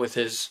offense though with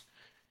his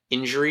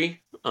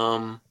injury.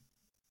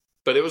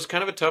 But it was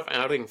kind of a tough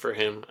outing for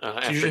him It's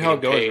after usually how getting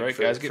it goes, paid right?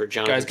 for Guys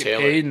Jonathan get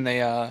Taylor. paid and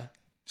they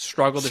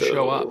struggle to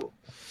show up.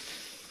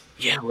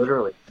 Yeah,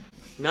 literally.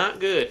 Not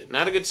good.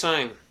 Not a good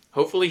sign.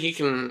 Hopefully he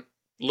can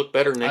look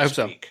better I hope next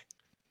so. week.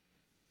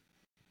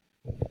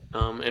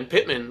 And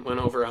Pittman went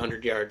over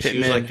 100 yards. He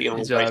was Pittman like the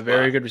only is bright a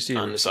very spot good receiver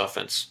on this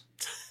offense.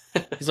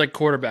 He's like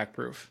quarterback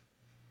proof.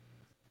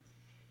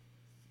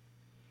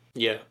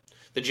 Yeah.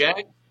 The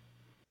Jag.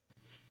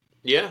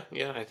 Yeah,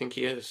 I think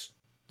he is.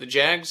 The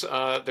Jags,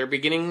 they're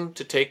beginning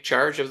to take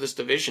charge of this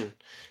division.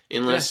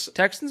 Unless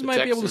Texans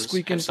might be able to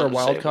squeak in for a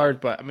wild card,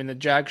 but I mean the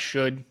Jags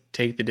should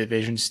take the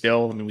division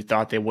still. I mean we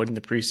thought they would in the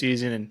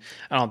preseason, and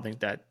I don't think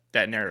that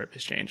narrative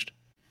has changed.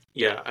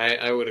 Yeah,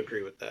 I would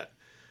agree with that.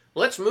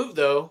 Let's move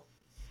though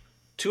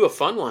to a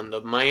fun one: the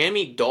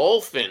Miami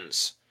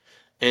Dolphins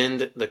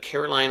and the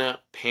Carolina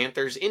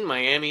Panthers in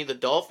Miami. The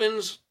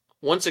Dolphins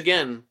once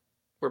again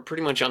were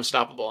pretty much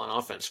unstoppable on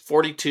offense.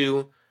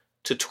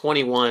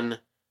 42-21.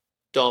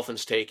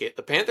 Dolphins take it.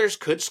 The Panthers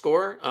could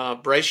score.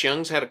 Bryce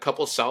Young's had a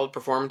couple solid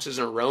performances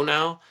in a row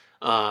now.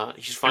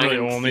 He's finding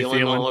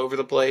Thielen all over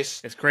the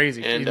place. It's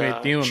crazy. And he's made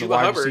Thielen the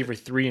wide receiver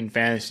 3 in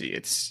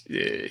fantasy.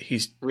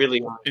 He's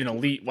really an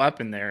elite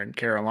weapon there in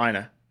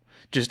Carolina,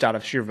 just out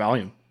of sheer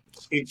volume.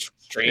 It's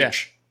strange. Yeah.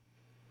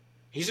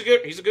 He's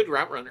a good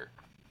route runner,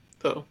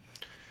 though.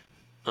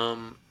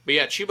 But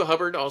yeah, Chuba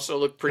Hubbard also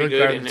looked pretty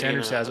good in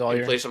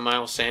place of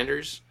Miles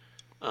Sanders.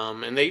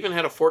 And they even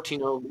had a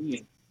 14-0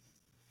 lead.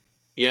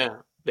 Yeah,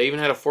 they even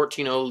had a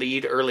 14-0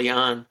 lead early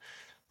on,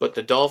 but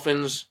the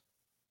Dolphins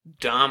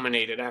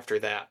dominated after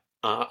that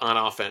on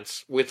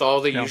offense with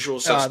all the usual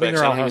suspects.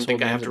 I don't even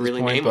think I have to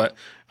really name them.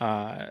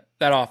 But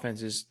that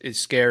offense is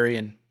scary,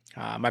 and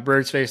my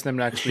Birds face them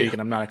next week, and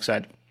I'm not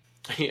excited.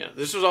 Yeah,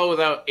 this was all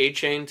without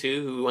A-Chain,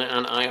 too, who went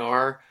on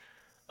IR.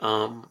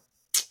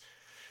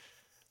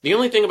 The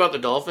only thing about the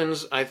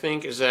Dolphins, I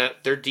think, is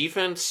that their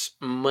defense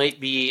might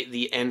be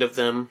the end of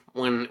them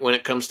when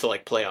it comes to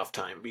like playoff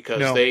time,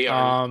 because they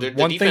are the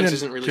defense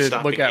isn't really stopping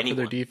anyone. One thing to look at for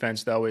their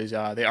defense though is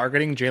they are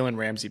getting Jalen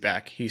Ramsey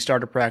back. He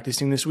started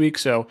practicing this week,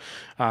 so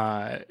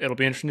it'll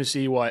be interesting to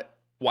see what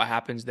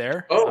happens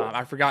there.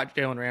 I forgot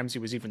Jalen Ramsey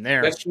was even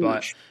there,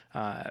 but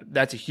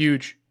that's a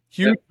huge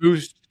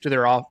boost to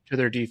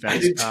their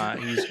defense. He's a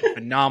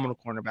phenomenal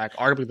cornerback,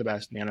 arguably the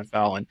best in the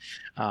NFL, and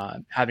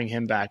having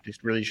him back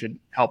just really should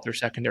help their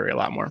secondary a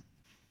lot more.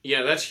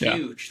 Yeah, that's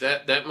huge.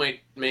 That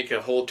might make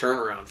a whole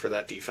turnaround for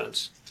that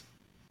defense.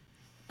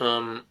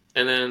 And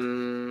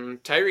then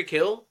Tyreek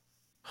Hill,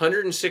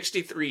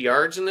 163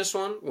 yards in this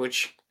one,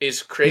 which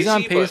is crazy. He's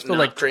on pace for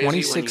like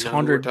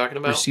 2,600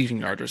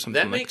 receiving yards or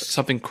something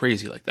something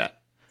crazy like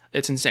that.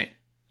 It's insane.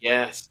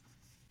 Yes.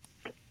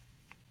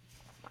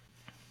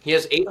 He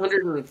has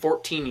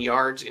 814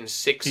 yards in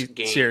 6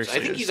 games. I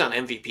think he's on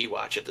MVP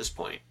watch at this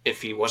point,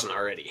 if he wasn't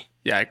already.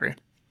 Yeah, I agree.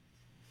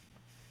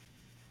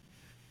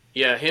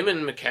 Yeah, him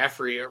and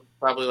McCaffrey are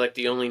probably like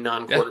the only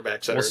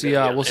non-quarterbacks that we'll see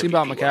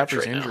about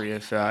McCaffrey's injury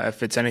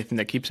if it's anything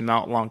that keeps him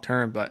out long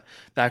term, but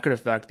that could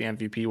affect the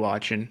MVP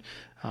watch. And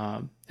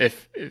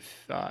if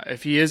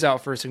he is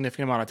out for a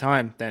significant amount of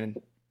time, then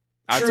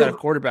outside of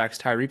quarterbacks,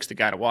 Tyreek's the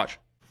guy to watch.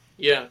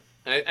 Yeah.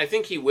 I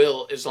think he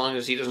will, as long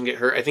as he doesn't get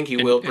hurt. I think he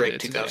will break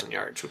 2,000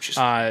 yards, which is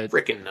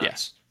freaking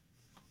nuts. Yeah.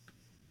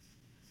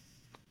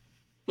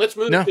 Let's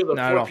move to the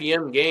 4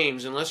 p.m.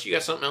 games, unless you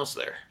got something else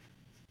there.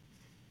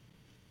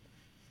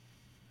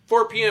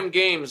 4 p.m.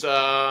 games, in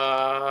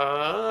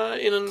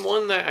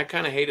one that I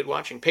kind of hated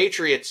watching.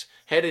 Patriots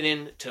headed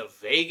into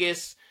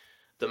Vegas.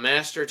 The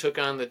Master took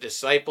on the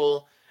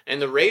Disciple. And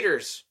the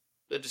Raiders,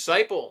 the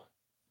Disciple,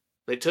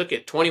 they took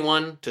it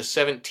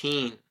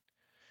 21-17.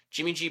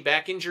 Jimmy G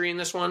back injury in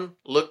this one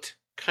looked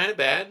kind of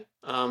bad.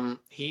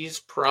 He's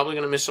probably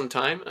going to miss some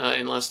time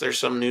unless there's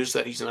some news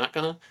that he's not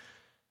going to.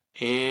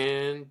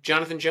 And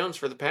Jonathan Jones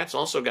for the Pats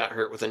also got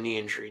hurt with a knee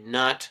injury.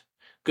 Not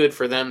good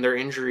for them. Their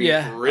injury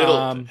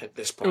riddled at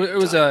this point. It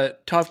was a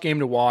tough game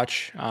to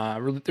watch.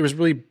 There was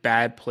really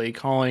bad play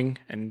calling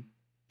and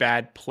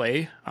bad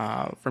play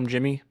from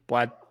Jimmy.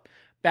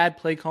 Bad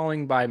play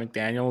calling by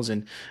McDaniels.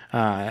 And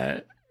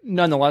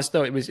nonetheless,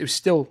 though, it was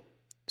still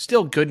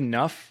good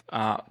enough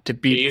to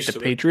beat the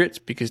Patriots,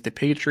 because the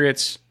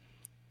Patriots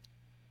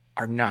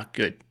are not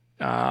good.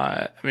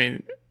 I'm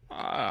going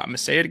to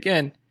say it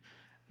again.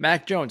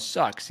 Mac Jones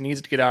sucks. He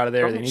needs to get out of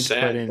there. They need to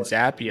put in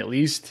Zappy at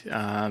least.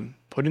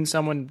 Put in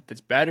someone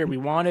that's better. We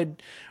were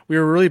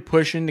really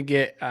pushing to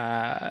get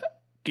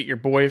your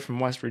boy from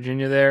West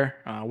Virginia there,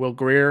 Will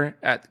Grier,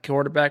 at the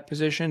quarterback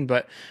position,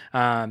 but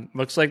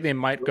looks like they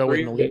might go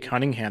with Malik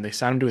Cunningham. They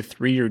signed him to a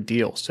 3-year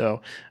deal,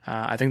 so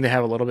I think they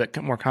have a little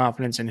bit more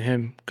confidence in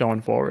him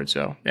going forward.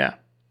 So yeah.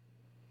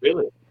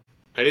 Really?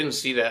 I didn't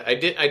see that. I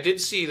did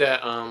see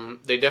that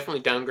they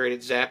definitely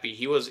downgraded Zappy.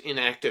 He was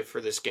inactive for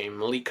this game.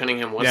 Malik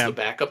Cunningham was the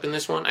backup in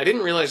this one. I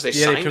didn't realize they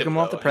signed him. Yeah, they took him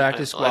off the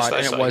practice squad,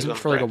 and it wasn't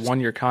for like a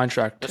 1-year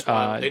contract.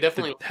 They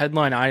definitely the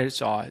headline I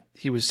saw,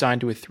 he was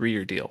signed to a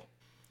 3-year deal.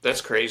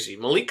 That's crazy.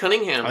 Malik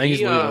Cunningham, I think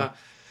he's Louisville.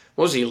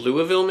 what was he,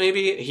 Louisville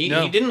maybe? He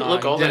No, didn't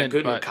look he all that didn't. good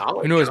in But who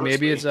college, knows? honestly.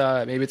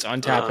 Maybe it's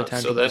untapped So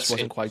potential that just that's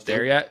wasn't quite interesting.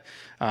 there yet.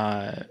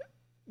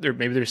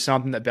 Maybe there's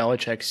something that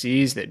Belichick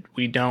sees that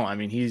we don't. I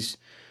mean,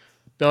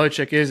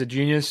 Belichick is a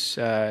genius.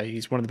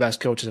 He's one of the best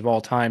coaches of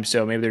all time.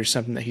 So maybe there's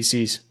something that he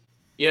sees.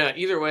 Yeah,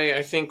 either way,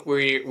 I think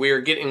we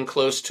are getting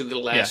close to the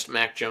Yeah, last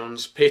Mac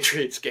Jones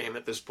Patriots game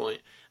at this point.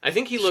 I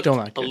think he still looked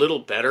not a good. little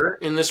better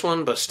in this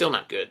one, but still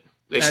not good.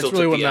 They still That's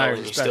really took what the L, matters,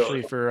 and he still,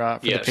 especially for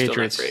the yeah, still not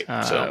Patriots. great.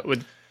 So,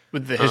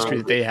 With the history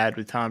that um, they had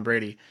with Tom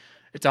Brady,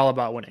 it's all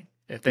about winning.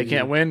 If they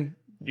can't win,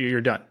 you're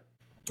done.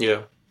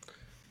 yeah.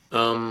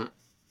 Um,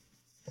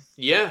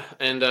 Yeah,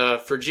 and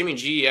for Jimmy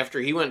G, after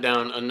he went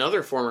down,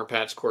 another former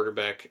Pats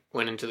quarterback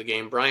went into the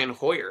game, Brian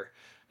Hoyer,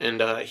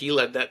 and he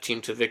led that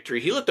team to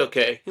victory. He looked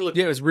okay.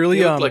 Yeah, it was He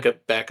really looked like a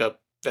backup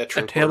a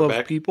veteran tale of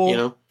quarterback, you people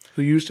know.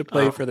 who used to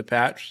play Um, for the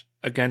Pats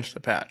against the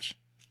Pats.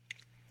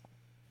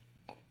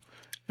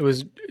 It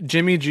was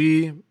Jimmy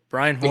G,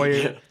 Brian Hoyer,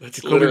 yeah, that's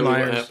Jacoby literally what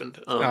Myers, happened.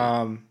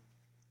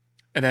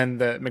 and then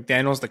the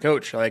McDaniel's, the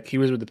coach. Like he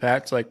was with the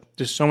Pats. Like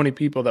just so many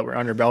people that were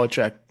under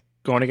Belichick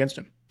going against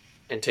him.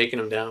 And taking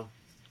him down.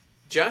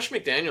 Josh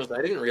McDaniels,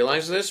 I didn't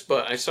realize this,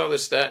 but I saw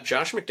this stat.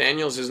 Josh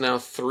McDaniels is now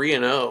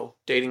 3-0,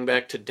 dating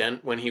back to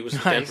when he was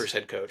Nice. Denver's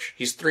head coach.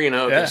 He's 3-0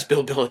 Yeah, against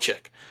Bill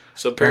Belichick.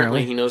 So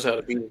apparently apparently. he knows how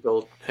to be his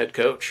old head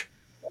coach.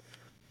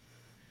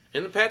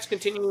 And the Pats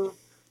continue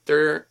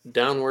their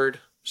downward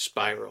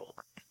spiral.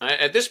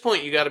 At this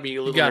point, you got to be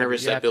a little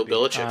nervous You that have to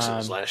Bill be. Belichick's in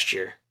his last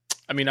year.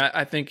 I mean,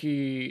 I think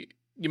you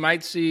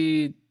might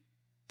see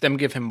them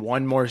give him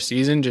one more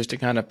season just to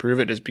kind of prove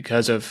it, just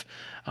because of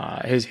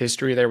his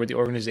history there with the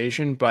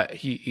organization. But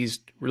he's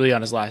really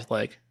on his last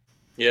leg.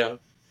 Yeah.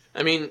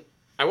 I mean,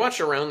 I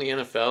watched around the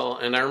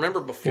NFL, and I remember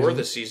before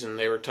the season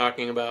they were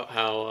talking about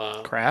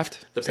how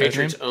Kraft, the is that his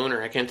Patriots name?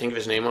 owner, I can't think of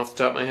his name off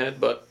the top of my head,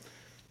 but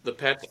the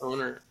Pats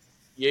owner,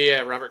 yeah,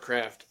 Robert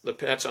Kraft, the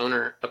Pats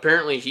owner,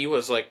 apparently he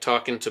was like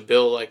talking to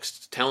Bill, like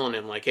telling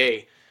him, like,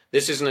 hey,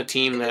 this isn't a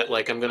team that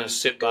like I'm going to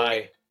sit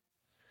by.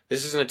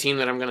 This isn't a team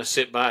that I'm going to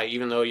sit by,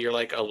 even though you're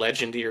like a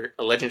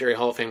legendary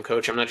Hall of Fame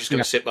coach. I'm not just going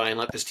Yeah, to sit by and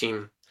let this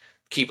team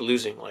keep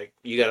losing. Like,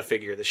 you got to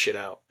figure this shit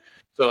out.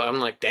 So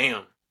I'm like,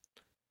 damn,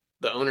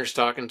 the owner's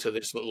talking to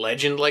this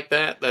legend like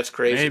that. That's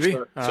crazy. maybe.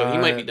 So he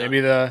might be done.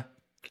 Maybe the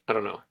I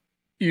don't know.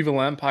 evil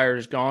empire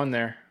is gone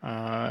there.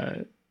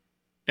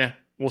 Yeah,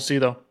 we'll see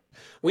though.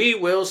 We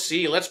will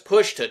see. Let's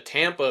push to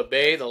Tampa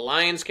Bay. The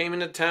Lions came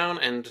into town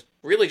and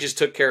really just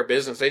took care of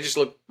business. They just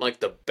looked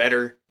like the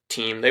better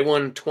team. They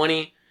won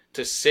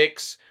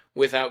 20-6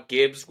 without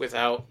Gibbs,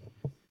 without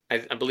I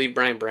believe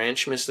Brian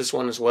Branch missed this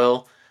one as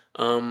well.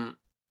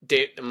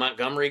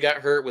 Montgomery got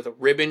hurt with a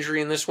rib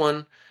injury in this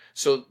one.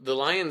 So the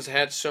Lions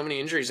had so many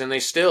injuries, and they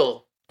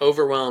still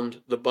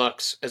overwhelmed the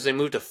Bucks as they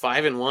moved to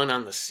 5-1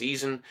 on the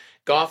season.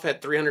 Goff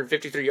had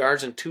 353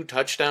 yards and 2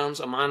 touchdowns.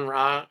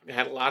 Amon-Ra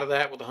had a lot of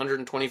that with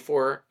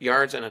 124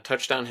 yards and a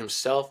touchdown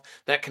himself.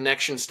 That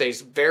connection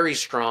stays very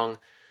strong.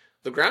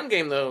 The ground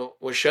game, though,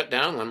 was shut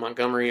down when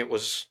Montgomery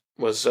was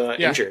Yeah.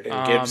 injured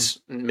and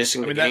Gibbs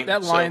missing I mean the game.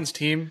 that So Lions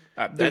team,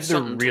 that's they're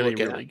something to really look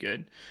at. really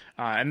good,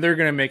 and they're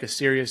gonna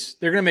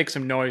make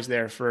some noise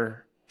there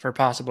for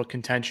possible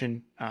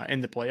contention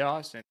in the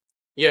playoffs. And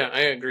Yeah, I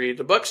agree.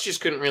 The Bucks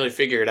just couldn't really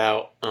figure it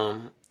out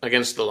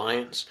against the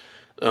Lions.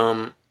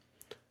 Um,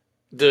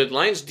 the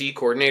Lions D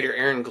coordinator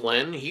Aaron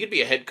Glenn, he could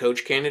be a head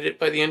coach candidate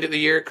by the end of the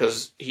year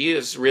because he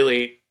has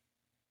really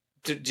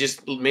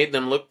just made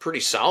them look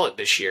pretty solid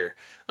this year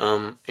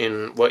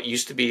in what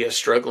used to be a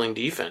struggling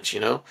defense.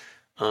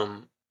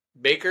 Um,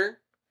 Baker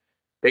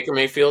Baker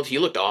Mayfield, he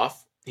looked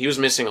off. He was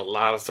missing a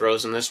lot of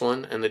throws in this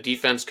one, and the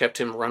defense kept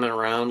him running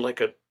around like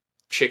a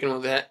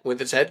chicken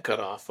with its head cut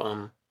off.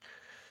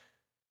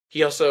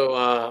 He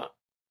also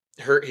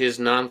hurt his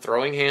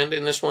non-throwing hand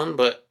in this one,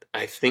 but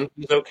I think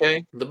he's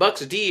okay. The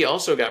Bucks D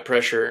also got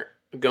pressure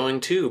going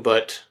too,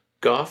 but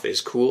Goff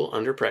is cool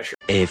under pressure.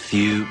 A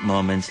few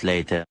moments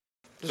later.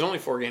 There's only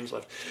 4 games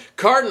left.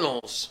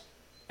 Cardinals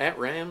at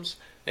Rams.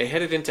 They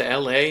headed into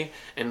LA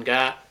and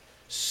got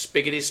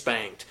spiggity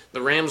spanked.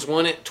 The Rams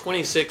won it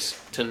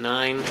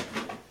 26-9.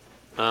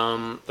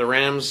 The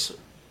Rams,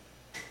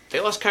 they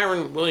lost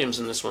Kyron Williams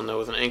in this one though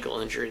with an ankle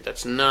injury.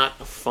 That's not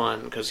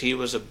fun because he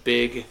was a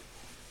big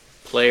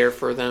player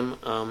for them,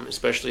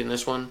 especially in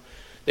this one.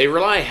 They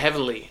rely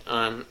heavily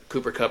on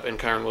Cooper Kupp and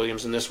Kyron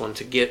Williams in this one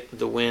to get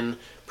the win.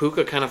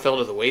 Puka kind of fell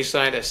to the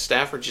wayside as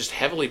Stafford just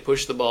heavily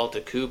pushed the ball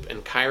to Coop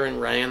and Kyron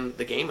ran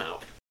the game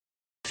out.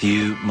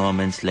 Few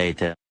moments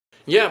later.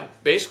 Yeah,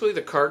 basically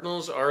the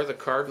Cardinals are the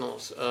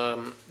Cardinals.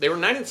 They were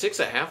 9-6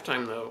 at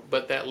halftime though,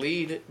 but that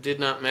lead did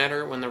not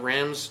matter when the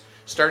Rams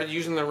started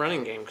using the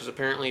running game because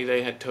apparently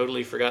they had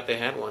totally forgot they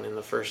had one in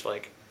the first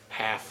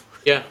half.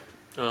 Yeah.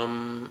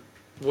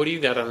 What do you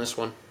got on this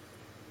one?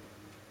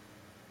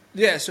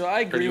 yeah, so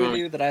I agree with want-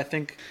 you that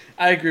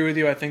I agree with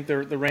you. I think the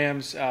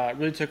Rams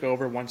really took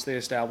over once they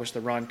established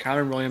the run.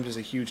 Kyron Williams is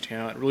a huge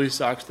talent. It really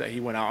sucks that he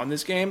went out in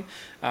this game.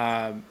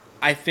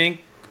 I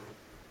think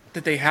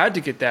that they had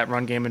to get that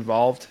run game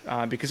involved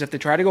because if they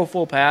try to go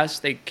full pass,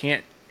 they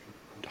can't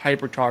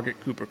hyper target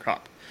Cooper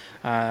Kupp.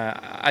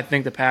 I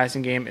think the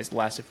passing game is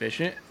less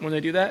efficient when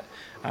they do that.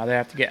 They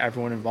have to get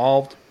everyone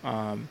involved.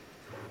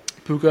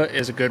 Puka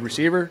is a good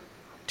receiver.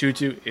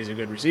 Tutu is a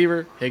good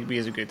receiver. Higbee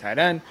is a good tight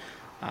end.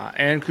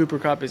 And Cooper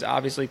Kupp is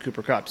obviously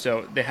Cooper Kupp.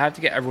 So they have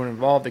to get everyone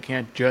involved. They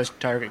can't just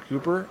target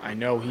Cooper. I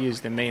know he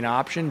is the main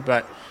option,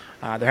 but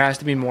there has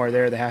to be more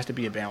there. There has to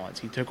be a balance.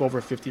 He took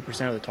over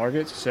 50% of the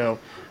targets, so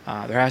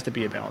there has to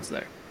be a balance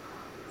there.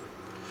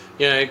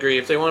 Yeah, I agree.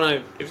 If they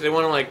want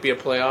to like be a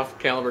playoff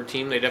caliber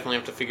team, they definitely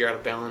have to figure out a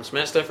balance.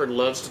 Matt Stafford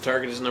loves to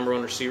target his number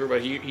one receiver,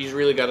 but he's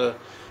really got to.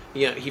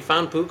 Yeah, he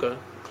found Puka.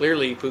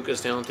 Clearly,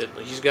 Puka's talented.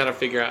 He's got to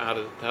figure out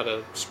how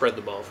to spread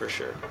the ball for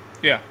sure.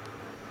 Yeah.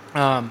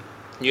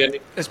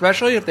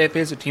 Especially if they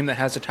face a team that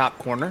has a top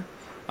corner.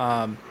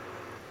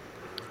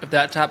 If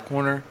that top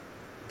corner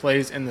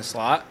plays in the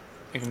slot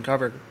and can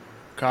cover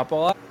Kupp a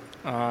lot,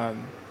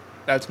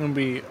 that's going to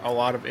be a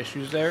lot of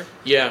issues there.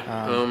 Yeah.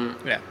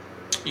 Yeah.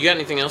 You got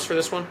anything else for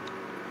this one?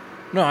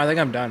 No, I think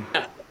I'm done.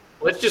 Yeah.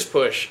 Let's just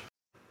push.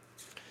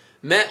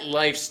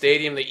 MetLife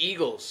Stadium, the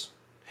Eagles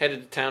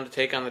headed to town to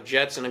take on the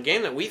Jets in a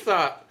game that we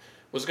thought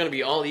was going to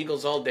be all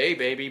Eagles all day,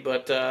 baby.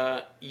 But,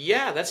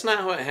 yeah, that's not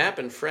how it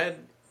happened. Fred,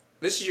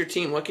 this is your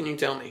team. What can you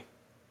tell me?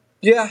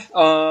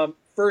 Yeah,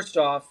 first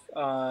off,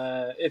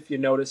 if you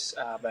notice,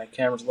 my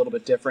camera's a little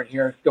bit different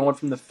here. Going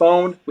from the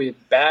phone, we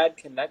have bad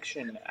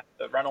connection at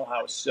the rental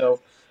house.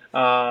 So,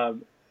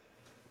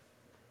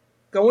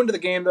 going to the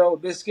game, though,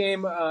 this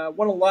game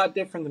went a lot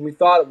different than we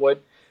thought it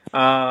would.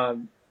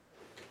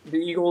 The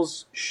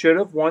Eagles should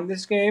have won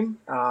this game,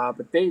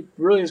 but they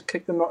really just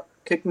kicked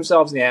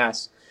themselves in the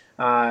ass.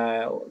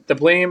 The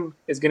blame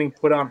is getting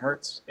put on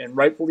Hurts, and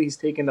rightfully he's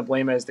taking the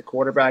blame as the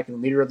quarterback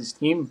and leader of this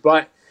team,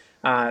 but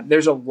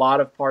there's a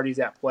lot of parties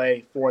at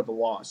play for the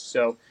loss.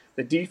 So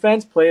the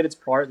defense played its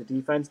part. The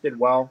defense did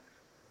well.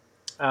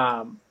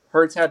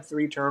 Hurts had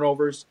 3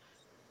 turnovers,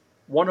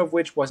 one of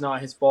which was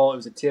not his fault. It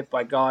was a tip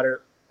by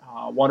Goddard,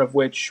 one of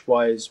which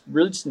was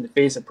really just in the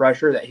face of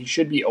pressure that he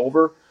should be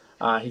over.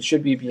 He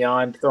should be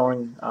beyond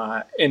throwing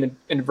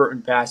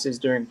inadvertent passes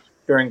during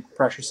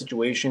pressure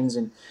situations.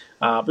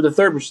 But the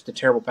third was just a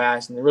terrible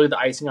pass, and really the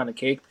icing on the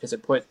cake because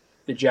it put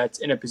the Jets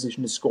in a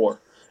position to score.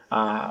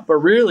 But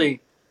really,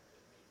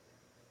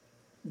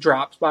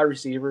 drops by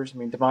receivers. I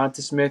mean,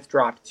 Devonta Smith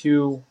dropped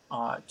two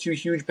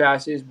huge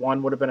passes.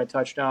 One would have been a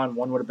touchdown.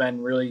 One would have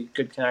been really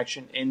good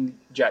connection in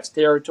Jets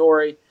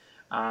territory.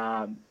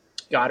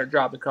 Goddard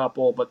dropped a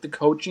couple. But the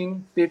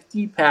coaching,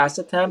 50 pass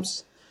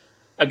attempts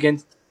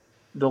against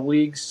the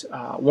league's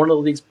one of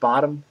the league's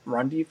bottom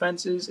run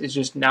defenses is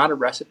just not a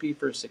recipe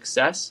for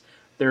success.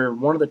 They're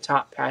one of the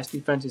top pass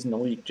defenses in the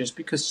league. Just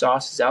because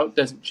Sauce is out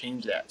doesn't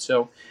change that.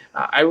 So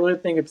I really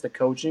think it's the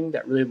coaching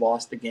that really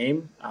lost the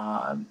game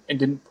and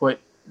didn't put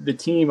the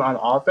team on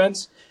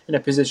offense in a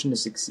position to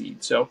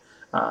succeed. So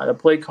the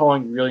play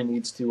calling really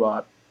needs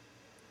to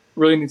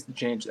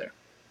change there,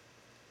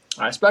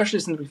 especially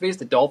since we face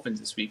the Dolphins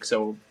this week.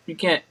 So if we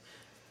can't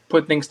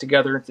put things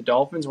together with the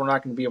Dolphins, we're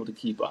not going to be able to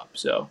keep up.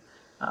 So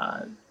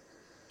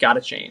got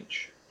to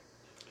change.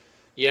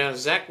 Yeah,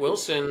 Zach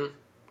Wilson,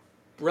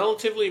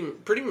 relatively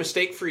pretty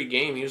mistake-free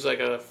game. He was like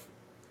a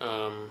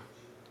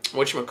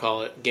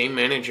game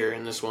manager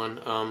in this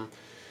one.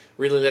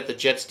 Really let the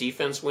Jets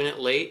defense win it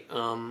late.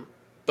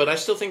 But I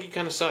still think he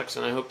kind of sucks,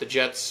 and I hope the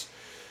Jets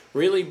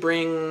really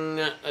bring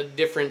a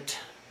different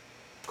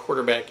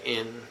quarterback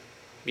in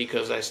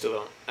because I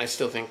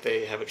still think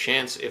they have a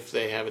chance if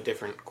they have a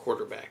different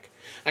quarterback.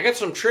 I got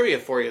some trivia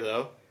for you,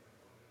 though.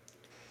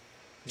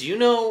 Do you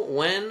know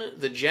when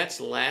the Jets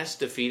last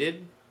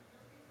defeated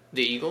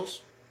the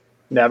Eagles?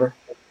 Never.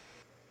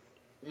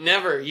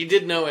 Never. You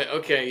did know it.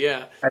 Okay,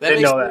 yeah. I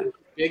did know that. A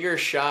bigger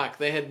shock.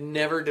 They had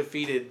never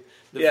defeated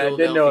the I did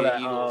know Philadelphia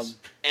that. Eagles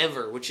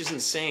ever, which is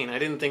insane. I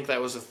didn't think that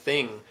was a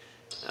thing.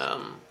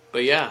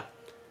 But yeah,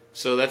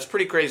 so that's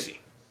pretty crazy.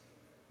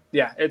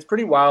 Yeah, it's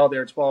pretty wild.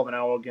 They're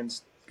 12-0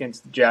 against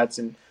the Jets,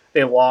 and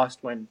they lost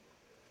when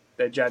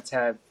the Jets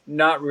have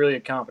not really a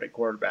competent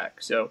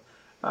quarterback. So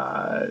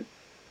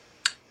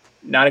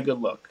not a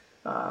good look.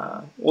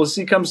 We'll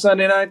see come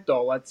Sunday night,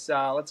 though. Let's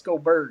go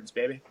Birds,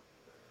 baby.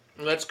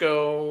 Let's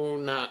go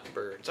not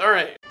Birds. All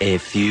right. A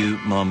few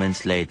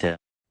moments later.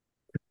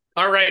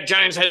 All right,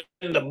 Giants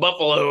heading to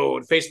Buffalo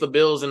to face the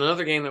Bills in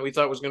another game that we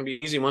thought was going to be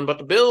an easy one, but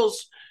the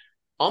Bills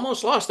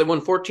almost lost. They won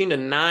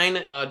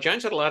 14-9.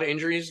 Giants had a lot of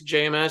injuries.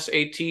 JMS,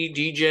 AT,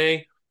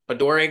 DJ,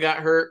 Adore got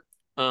hurt.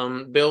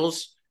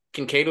 Bills,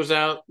 Kincaid was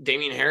out.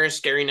 Damian Harris,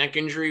 scary neck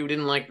injury. We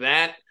didn't like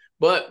that.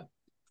 But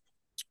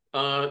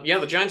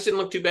the Giants didn't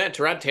look too bad.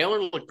 Tyrod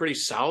Taylor looked pretty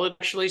solid,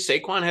 actually.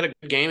 Saquon had a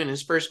good game in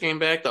his first game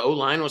back. The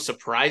O-line was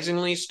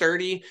surprisingly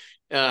sturdy,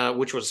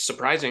 which was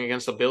surprising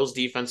against the Bills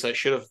defense that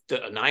should have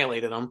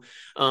annihilated them.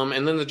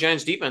 And then the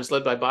Giants defense,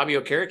 led by Bobby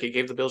Okereke,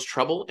 gave the Bills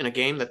trouble in a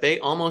game that they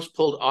almost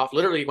pulled off.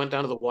 Literally went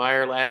down to the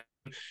wire last.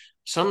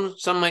 Some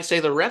might say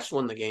the refs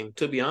won the game,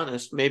 to be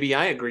honest. Maybe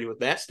I agree with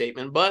that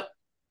statement, but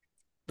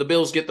the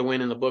Bills get the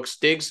win in the books.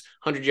 Diggs,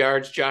 100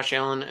 yards, Josh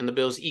Allen, and the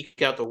Bills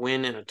eke out the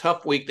win in a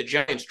tough week. The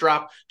Giants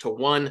drop to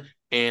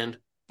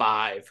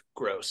 1-5.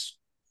 Gross.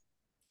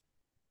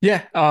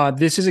 Yeah,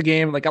 this is a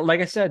game like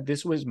I said,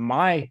 this was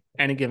my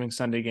any given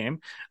Sunday game,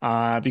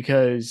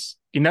 because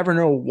you never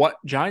know what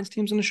Giants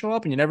team's going to show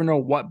up, and you never know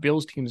what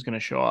Bills team's going to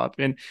show up.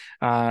 And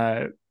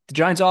the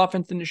Giants'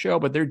 offense didn't show,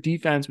 but their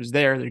defense was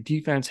there. Their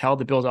defense held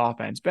the Bills'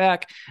 offense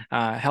back,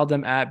 held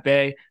them at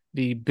bay.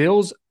 The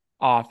Bills'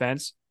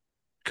 offense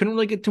couldn't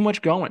really get too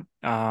much going.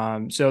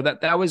 So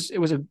that was it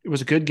was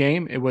a good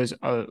game. It was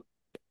a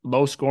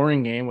low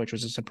scoring game, which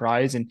was a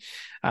surprise, and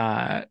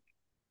uh,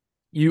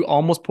 you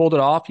almost pulled it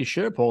off. You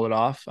should have pulled it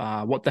off.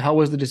 What the hell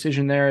was the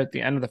decision there at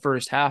the end of the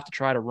first half to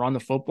try to run the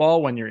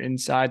football when you're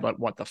inside like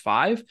what the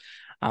five,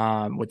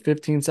 with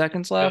 15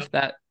 seconds Yeah. left?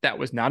 That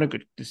was not a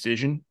good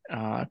decision.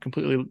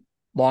 Completely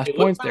lost It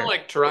looked points kind of there.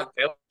 like Tyrod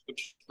Taylor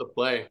switched the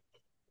play,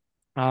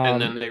 and Um,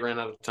 then they ran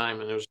out of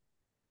time, and it was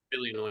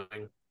really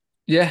annoying.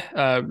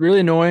 Yeah, really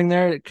annoying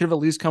there. It could have at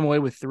least come away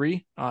with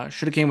three.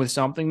 Should have came with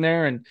something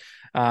there. And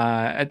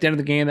at the end of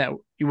the game, that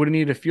you would have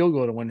needed a field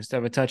goal to win instead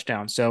of a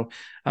touchdown. So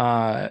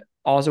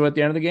also at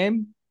the end of the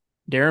game,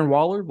 Darren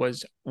Waller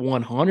was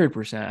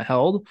 100%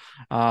 held.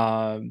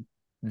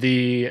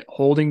 The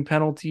holding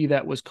penalty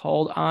that was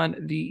called on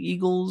the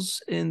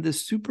Eagles in the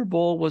Super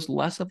Bowl was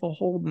less of a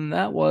hold than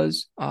that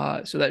was.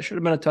 So that should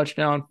have been a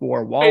touchdown for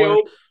Hey, Waller.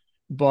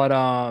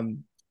 But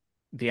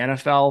the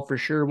NFL for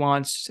sure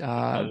wants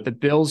the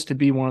Bills to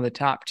be one of the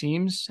top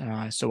teams.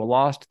 So a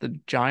loss to the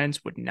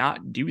Giants would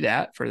not do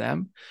that for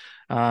them.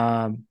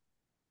 Um,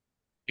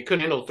 he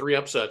couldn't handle 3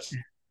 upsets.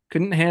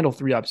 couldn't handle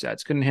three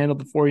upsets, couldn't handle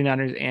the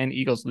 49ers and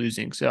Eagles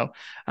losing. So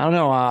I don't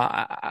know.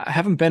 I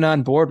haven't been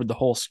on board with the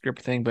whole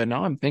script thing, but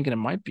now I'm thinking it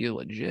might be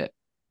legit.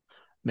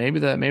 Maybe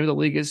the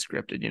league is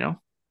scripted, you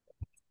know?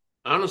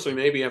 Honestly,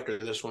 maybe after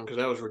this one because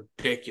that was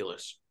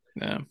ridiculous.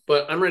 Yeah.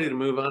 But I'm ready to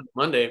move on to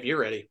Monday if you're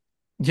ready.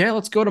 Yeah,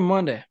 let's go to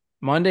Monday.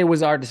 Monday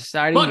was our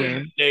deciding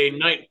game. Monday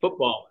Night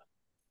Football,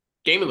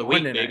 game of the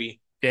week, Monday night. baby.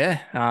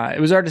 Yeah, it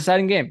was our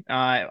deciding game.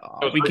 That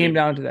was We our came game.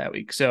 down to that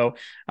week. So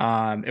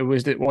it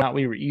was that whether or not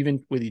we were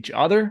even with each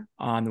other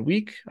on the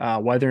week,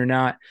 whether or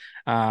not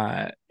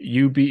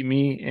you beat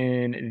me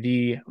in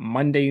the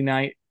Monday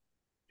night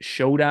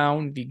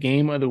showdown, the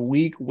game of the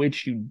week,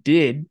 which you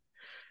did.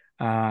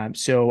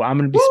 So I'm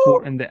going to be Woo!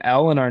 sporting the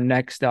L in our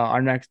next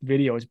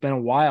video. It's been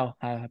a while.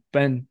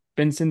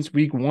 Been since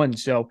week one.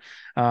 So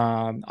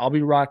I'll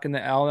be rocking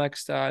the L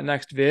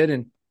next vid.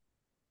 And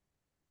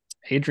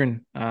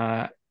Adrian,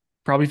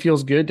 probably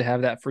feels good to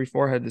have that free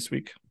forehead this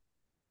week.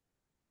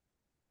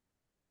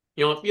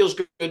 You know, it feels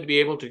good to be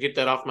able to get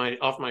that off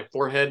my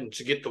forehead and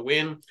to get the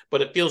win,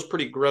 but it feels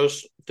pretty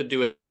gross to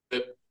do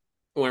it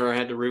where I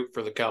had to root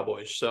for the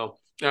Cowboys. So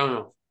I don't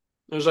know.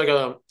 It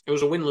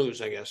was a win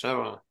lose, I guess. I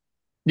don't know.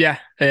 Yeah,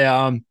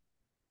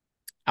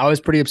 I was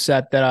pretty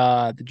upset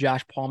that the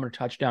Josh Palmer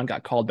touchdown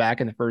got called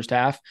back in the first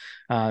half.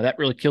 That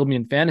really killed me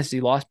in fantasy,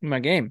 lost me my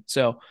game.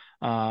 So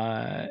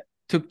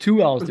took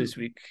two L's this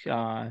week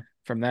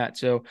from that.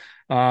 So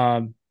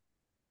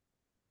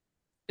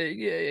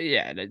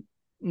yeah,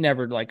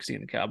 never like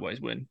seeing the Cowboys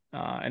win.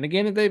 And a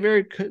game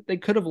that they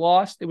could have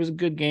lost. It was a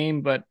good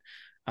game, but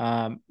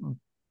um,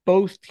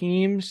 both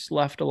teams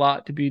left a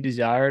lot to be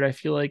desired. I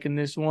feel like in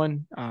this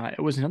one, it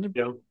was another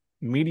Yeah.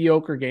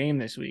 mediocre game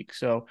this week.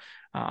 So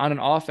on an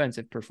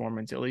offensive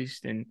performance, at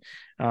least, and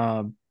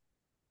I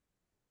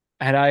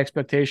had high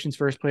expectations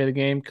first play of the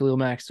game, Khalil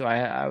Mack. So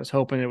I was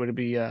hoping it would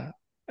be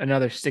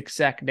another 6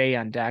 sack day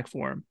on Dak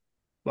for him,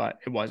 but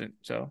it wasn't.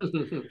 So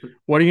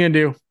what are you gonna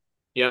do?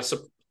 Yeah.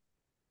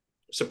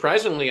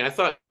 Surprisingly, I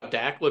thought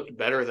Dak looked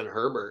better than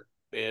Herbert,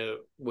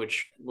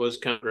 which was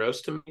kind of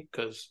gross to me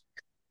because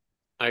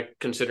I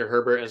consider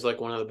Herbert as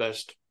like one of the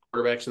best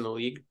quarterbacks in the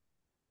league.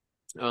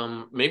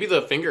 Maybe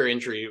the finger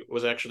injury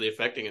was actually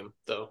affecting him,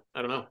 though.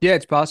 I don't know. Yeah,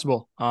 it's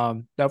possible.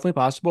 Definitely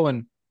possible.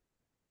 And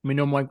we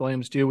know Mike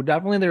Williams too.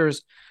 Definitely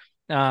there's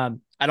I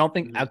don't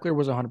think Mhm. Eckler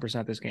was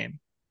 100% this game.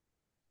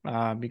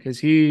 Because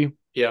he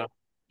Yeah.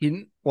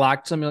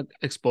 lacked some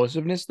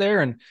explosiveness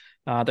there, and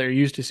that you're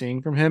used to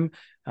seeing from him.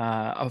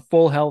 A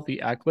full healthy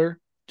Eckler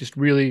just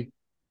really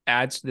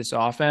adds to this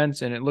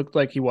offense, and it looked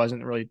like he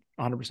wasn't really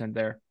 100%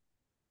 there.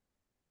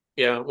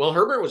 Yeah. Well,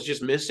 Herbert was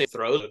just missing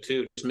throws,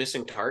 too, just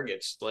missing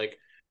targets. Like,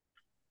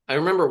 I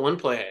remember one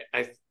play,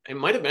 it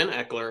might have been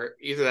Eckler,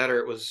 either that or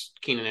it was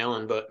Keenan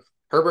Allen, but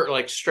Herbert,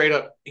 like, straight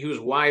up, he was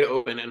wide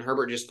open, and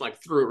Herbert just,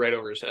 like, threw it right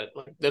over his head.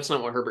 Like, that's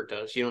not what Herbert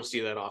does. You don't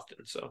see that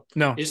often. So,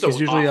 No, it's just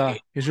a off game.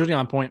 he's usually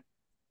on point.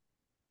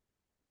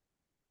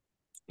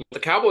 The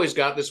Cowboys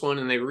got this one,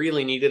 and they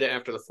really needed it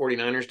after the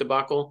 49ers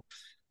debacle,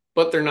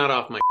 but they're not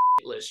off my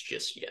list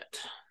just yet.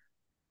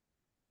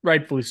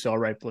 Rightfully so,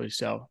 rightfully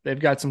so. They've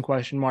got some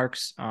question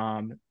marks.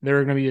 They're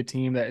going to be a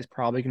team that is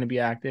probably going to be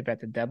active at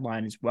the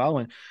deadline as well,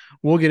 and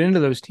we'll get into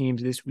those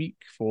teams this week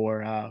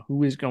for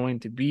who is going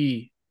to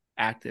be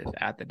active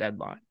at the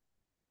deadline.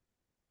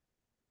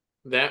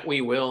 That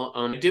we will.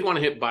 I did want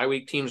to hit bye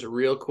week teams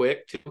real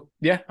quick, too.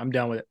 Yeah, I'm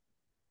done with it.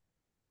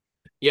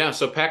 Yeah,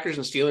 so Packers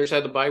and Steelers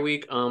had the bye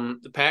week.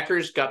 The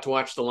Packers got to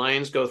watch the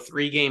Lions go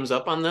 3 games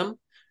up on them,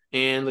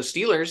 and the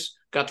Steelers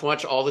got to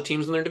watch all the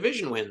teams in their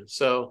division win.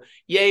 So,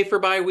 yay for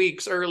bye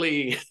weeks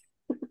early.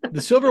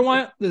 The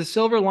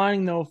silver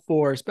lining though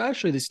for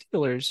especially the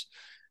Steelers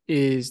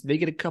is they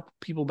get a couple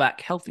people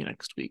back healthy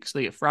next week. So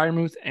they get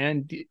Freiermuth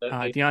and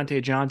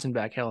Deontay Johnson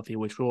back healthy,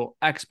 which will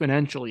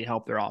exponentially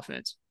help their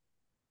offense.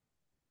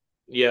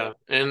 Yeah,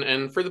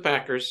 and for the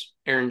Packers,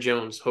 Aaron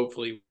Jones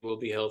hopefully will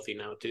be healthy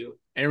now too.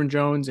 Aaron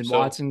Jones and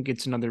Watson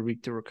gets another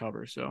week to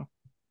recover. So,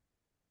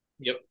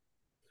 yep.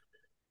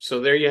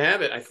 So there you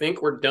have it. I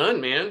think we're done,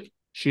 man.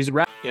 She's a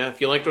wrap. Yeah, if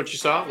you liked what you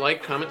saw,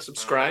 like, comment,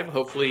 subscribe.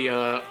 Hopefully,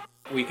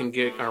 we can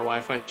get our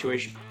Wi-Fi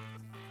situation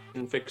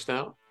fixed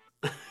out.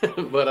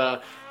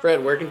 But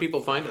Fred, where can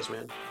people find us,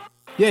 man?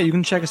 Yeah, you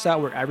can check us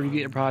out wherever you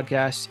get your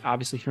podcasts,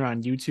 obviously here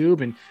on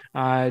YouTube,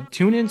 and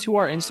tune into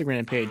our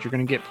Instagram page. You're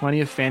going to get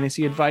plenty of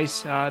fantasy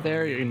advice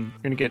there. You're going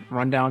to get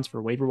rundowns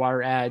for waiver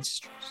wire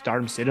ads,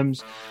 stardom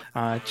situms.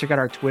 Check out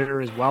our Twitter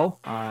as well.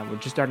 We're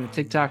just starting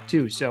TikTok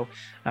too. So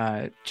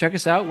check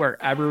us out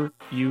wherever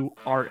you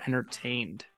are entertained.